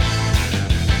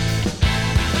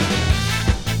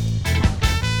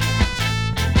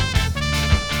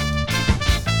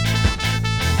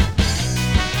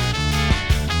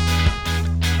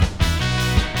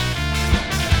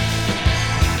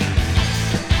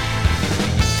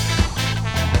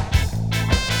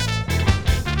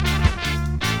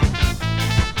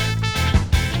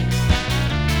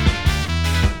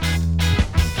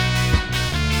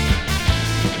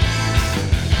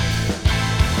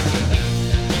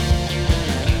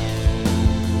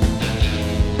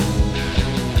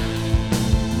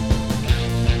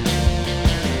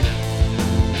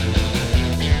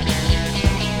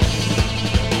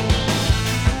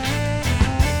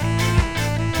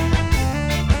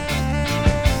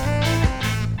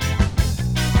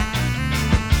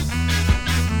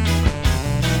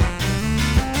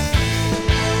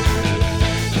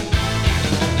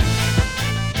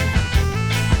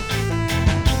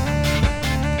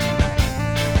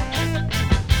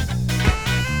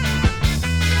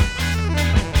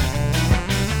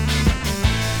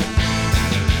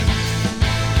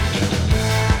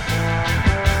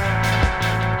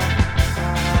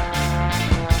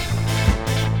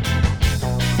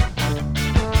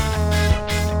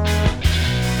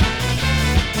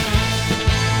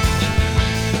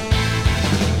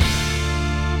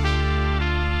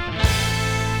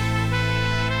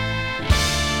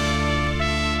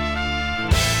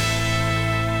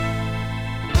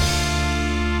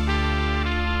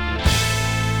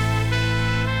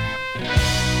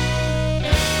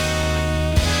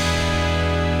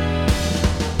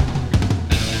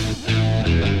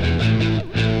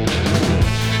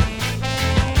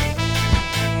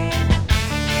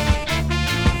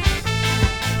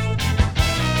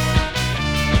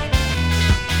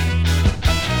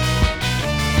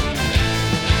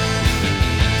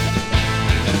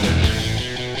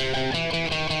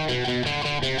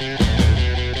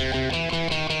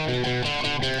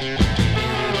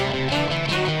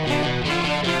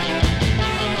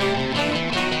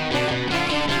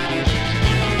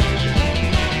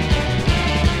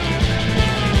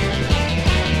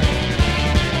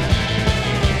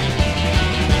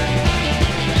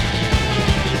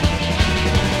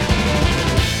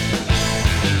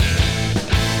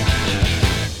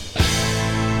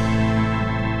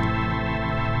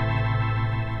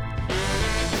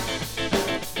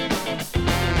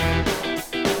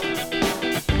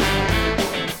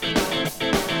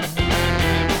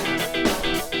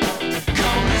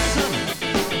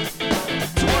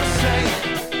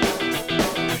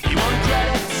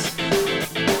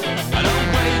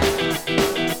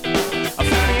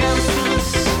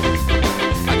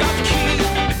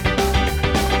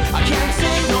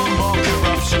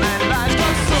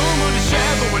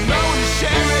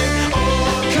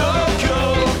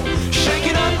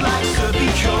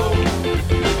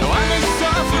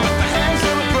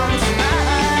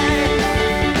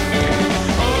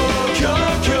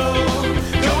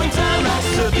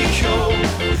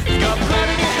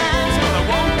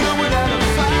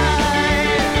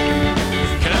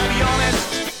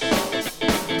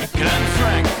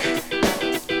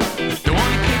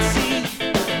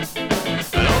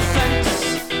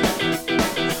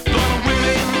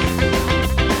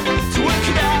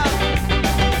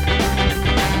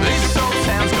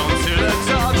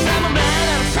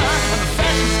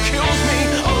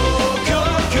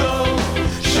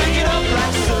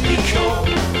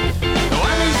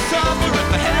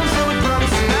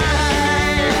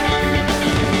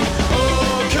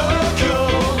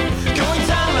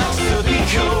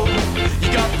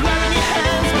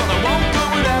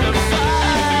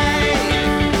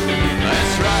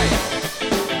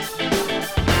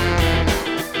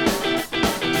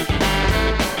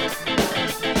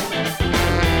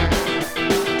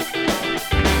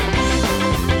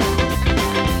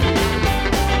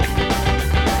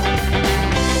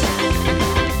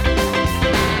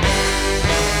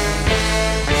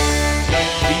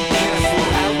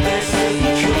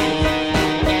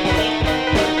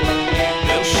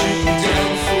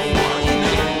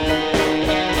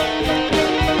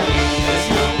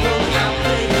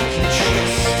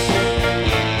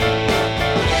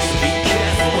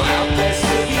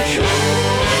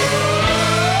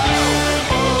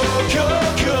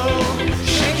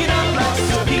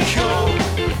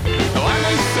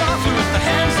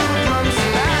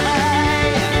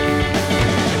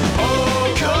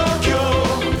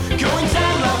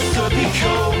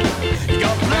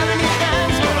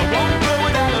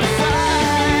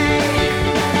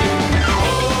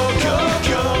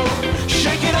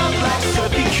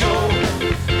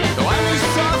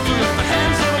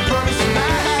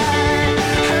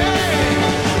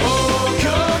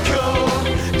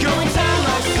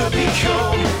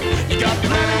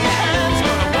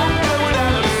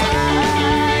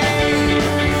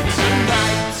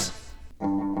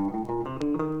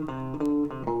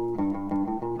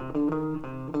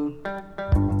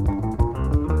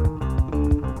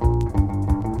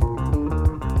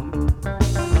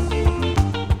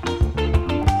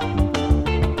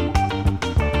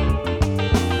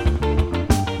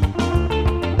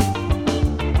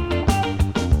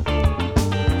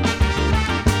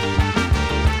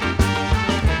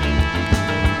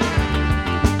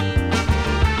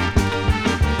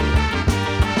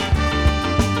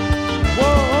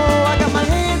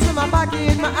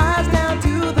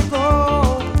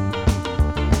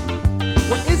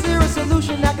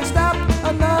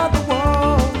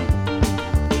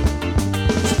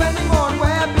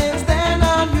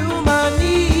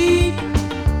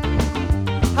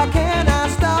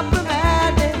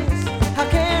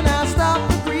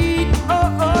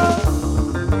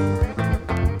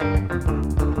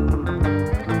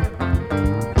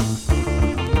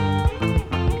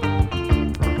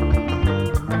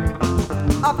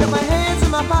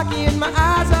 my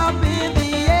eyes up in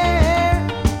the air.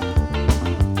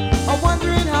 I'm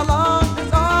wondering how long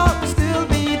this all will still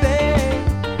be there.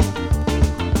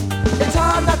 It's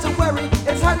hard not to worry,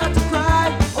 it's hard not to cry.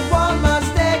 One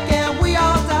mistake and we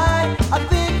all die. I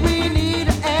think we need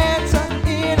an answer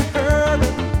in a hurry.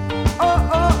 Oh,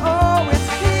 oh, oh, it's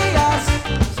chaos.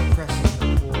 Suppressing the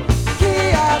poor.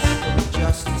 Chaos.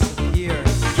 Justice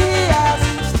appears. Chaos.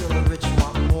 Still the rich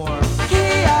want more.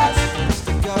 Chaos. It's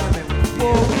the government we fear.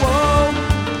 Whoa, whoa,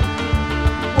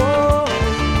 whoa.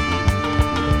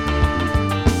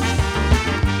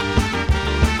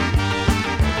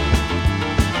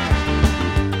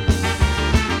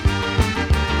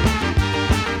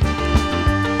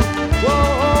 Whoa,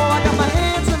 I got my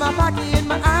hands in my pocket and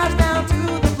my eyes down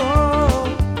to the floor.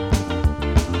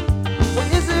 Well,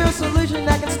 is there a solution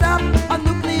that can stop a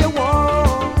nuclear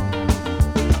war?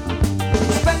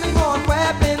 Spending more on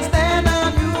weapons than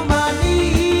on human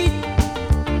need.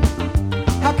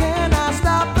 How can I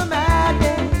stop the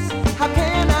madness? How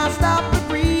can I stop the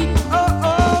greed? Oh,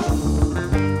 oh.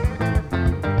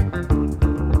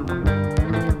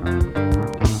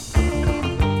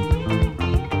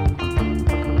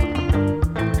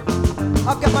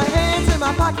 I've got my hands in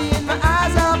my pocket and my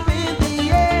eyes up in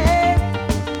the air.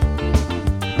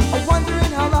 I'm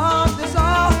wondering how long this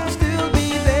all will still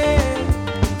be there.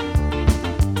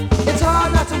 It's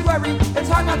hard not to worry, it's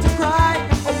hard not to cry.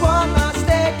 One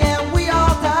mistake and we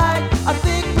all die. I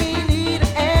think we need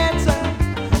an answer.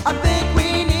 I think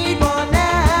we need one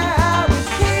now. It's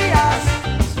chaos.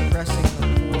 Suppressing the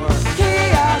poor.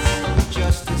 Chaos.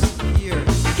 Justice here.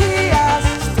 Chaos.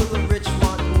 Still the rich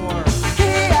want more.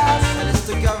 Chaos. And it's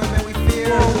the government we fear.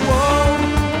 Whoa,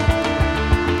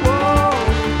 whoa, whoa.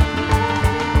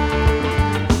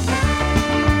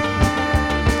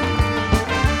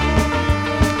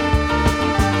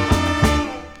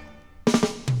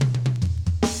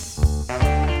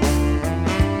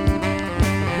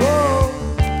 Whoa.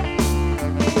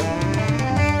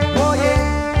 Oh yeah.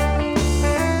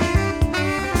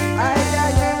 Ay,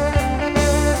 ay, ay.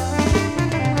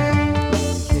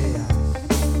 Chaos.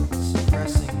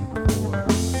 Suppressing poor.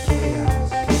 Chaos.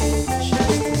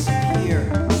 Justice here.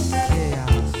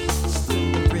 Chaos. Still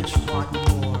the rich want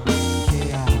more.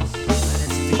 Chaos. And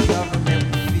it's the government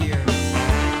we fear.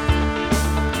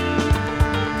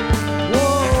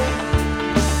 Whoa.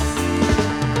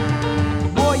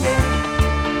 Oh yeah.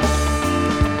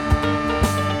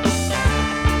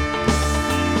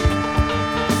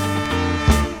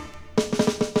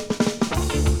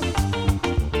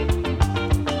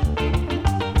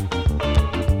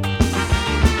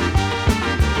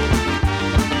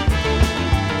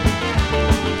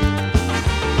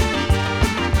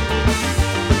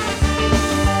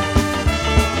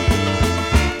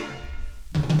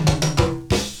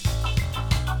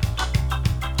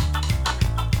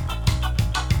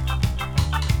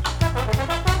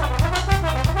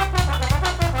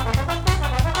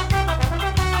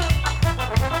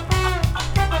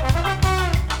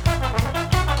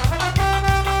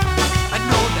 I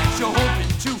know that you're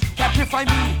hoping to captify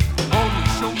me. Only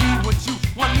show me what you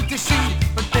want me to see.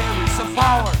 But there is a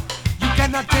power you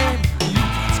cannot tame. You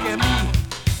can't scare me.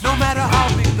 No matter how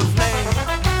big the flame.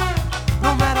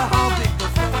 No matter how big the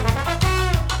flame.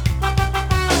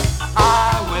 I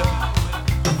will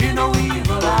fear no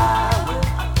evil. I will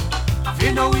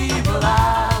fear no evil. I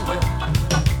will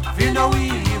fear no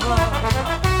evil.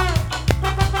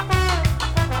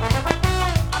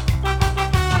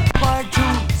 My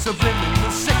tune,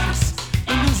 subliminal sickness,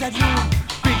 the news at noon.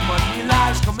 Big money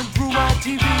lies coming through my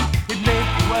TV. It may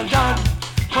be well done,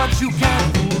 but you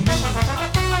can't fool me.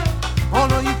 Oh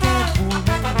no, you can't fool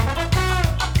me.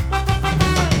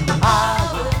 I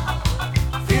will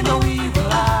fear no evil.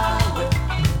 I will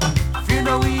fear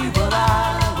no evil.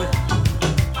 I will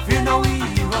fear no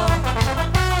evil.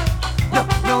 No,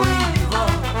 no evil.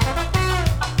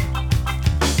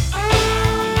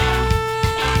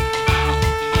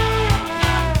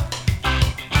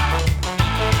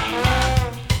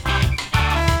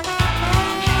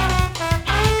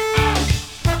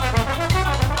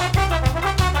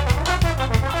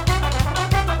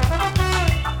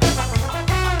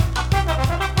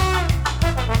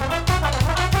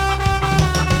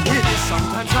 It is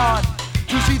sometimes hard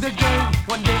to see the game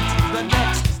one day to the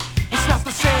next. It's not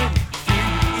the same. Fear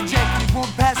you injected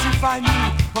won't pacify me.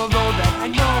 Although that I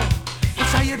know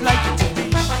that's how you'd like it to be.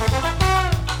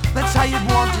 That's how you'd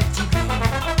want it to be.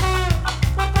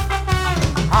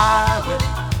 I will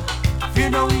fear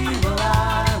no evil.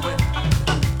 I will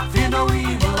fear no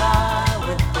evil. I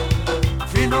will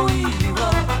fear no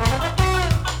evil.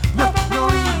 No, no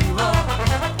evil.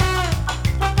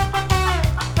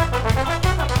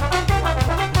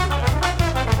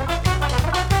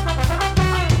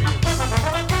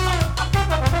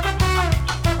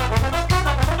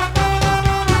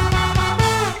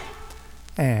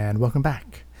 And welcome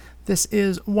back. This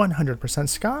is 100%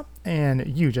 Ska, and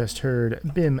you just heard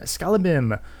Bim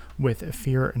Scalabim with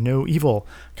Fear No Evil,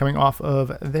 coming off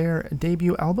of their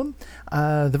debut album.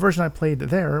 The version I played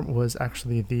there was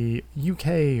actually the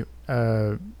UK,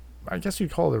 I guess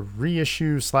you'd call it a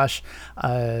reissue slash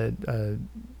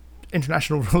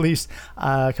international release,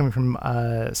 coming from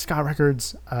Ska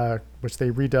Records, which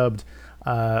they redubbed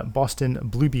Boston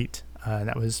Blue Beat.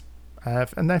 That was,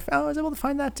 and I was able to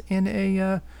find that in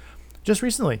a just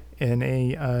recently in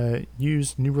a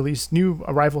used new release, new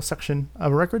arrival section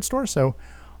of a record store. So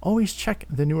always check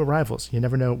the new arrivals. You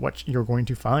never know what you're going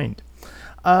to find.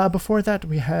 Before that,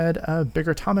 we had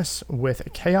Bigger Thomas with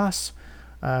Chaos.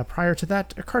 Prior to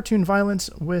that, Cartoon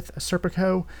Violence with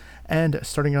Serpico. And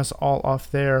starting us all off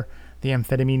there, the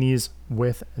Amphetamines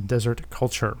with Desert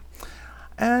Culture.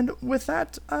 And with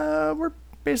that, we're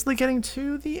basically getting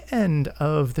to the end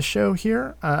of the show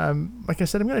here. Like I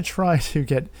said, I'm going to try to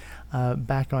get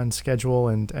back on schedule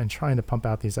and trying to pump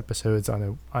out these episodes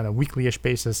on a weekly-ish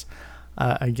basis.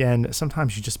 Again,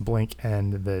 sometimes you just blink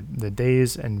and the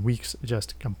days and weeks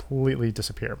just completely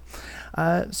disappear.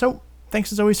 So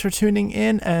thanks as always for tuning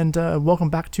in, and welcome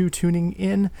back to Tuning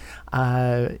In.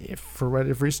 If for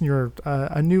whatever reason you're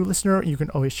a new listener, you can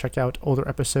always check out older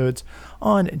episodes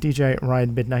on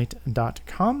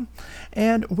djridemidnight.com.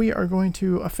 And we are going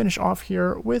to finish off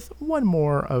here with one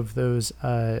more of those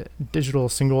digital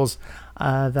singles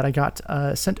that I got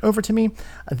sent over to me.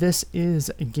 This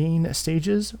is Gain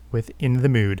Stages with In the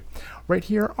Mood, right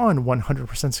here on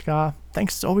 100% Ska.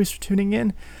 Thanks as always for tuning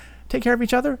in. Take care of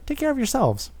each other, take care of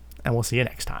yourselves, and we'll see you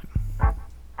next time.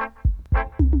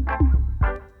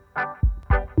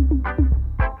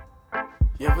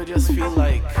 You ever just feel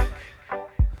like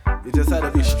you just had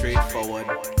to be straightforward?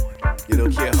 You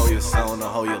don't care how you sound or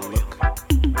how you look.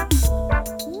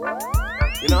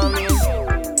 You know what I mean?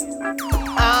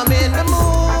 I'm in the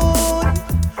mood,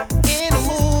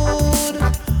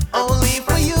 only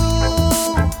for you,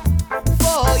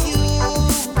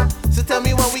 So tell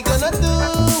me what we gonna do,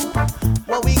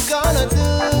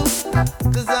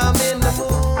 cause I'm in the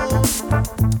mood,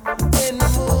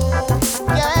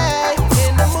 yeah,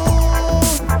 in the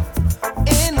mood,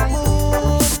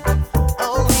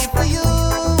 only for you,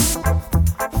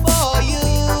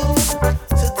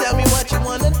 So tell me what you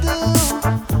wanna do,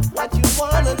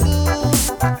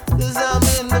 cause I'm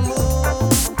in the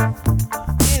mood,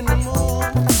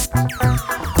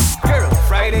 Girl,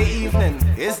 Friday evening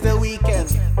is the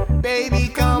weekend, baby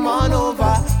come on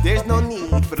over, there's no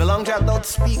need for the long drive out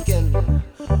speaking.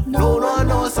 No,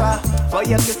 sir. For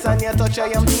your kiss and your touch, I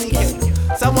am seeking.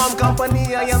 Some warm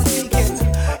company, I am seeking.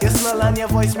 Your smell and your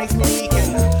voice makes me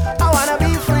leaking. I wanna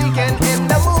be freaking in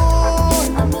the mood.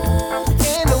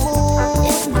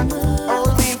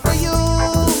 Only for you.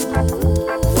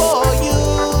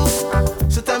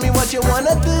 So tell me what you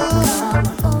wanna do,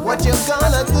 what you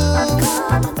gonna do,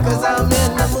 cause I'm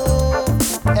in the mood,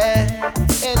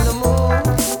 in the mood,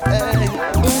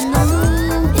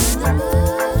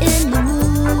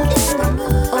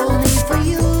 only for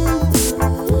you,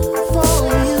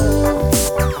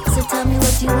 So tell me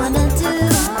what you wanna do,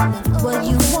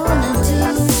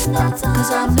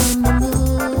 cause I'm in the mood,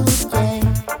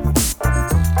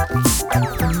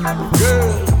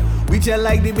 Girl, we just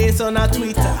like the bass on our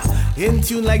Twitter, in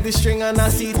tune like the string on a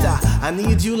sita. I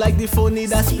need you like the phone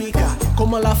need a speaker.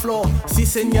 Como la flor, si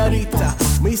señorita,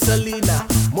 muy Selena,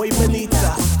 muy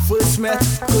bonita. First met,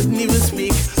 couldn't even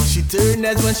speak. She turned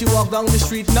heads when she walked down the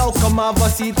street. Now come have a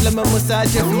seat, let me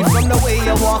massage your feet. From the way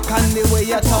you walk and the way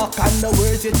you talk and the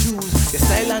words you choose, your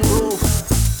style and groove.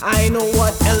 I know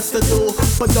what else to do.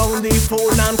 Put down the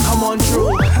phone and come on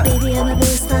through. Baby, I'm a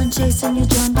baseline chasing you,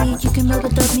 John D. You can rub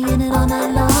it, dub me in it all night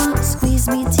long. Squeeze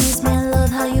me, tease me, I love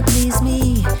how you please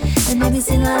me. And make me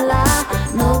sing la la.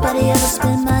 Nobody ever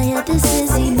spin my head this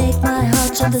dizzy. Make my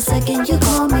heart jump the second you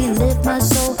call me. Lift my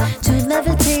soul to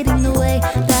levitating the way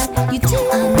that you do.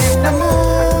 I'm in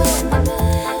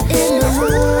the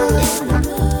mood,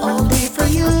 only for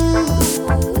you,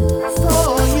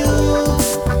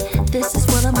 This is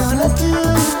what I'm gonna do.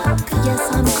 Yes,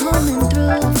 I'm coming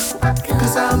through,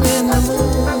 cause I'm in the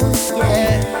mood,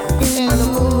 in the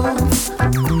mood,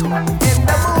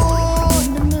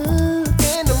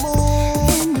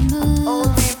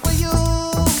 only for you,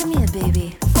 Come here,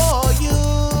 baby. for you.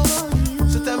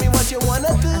 So tell me what you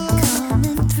wanna do,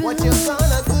 what you gonna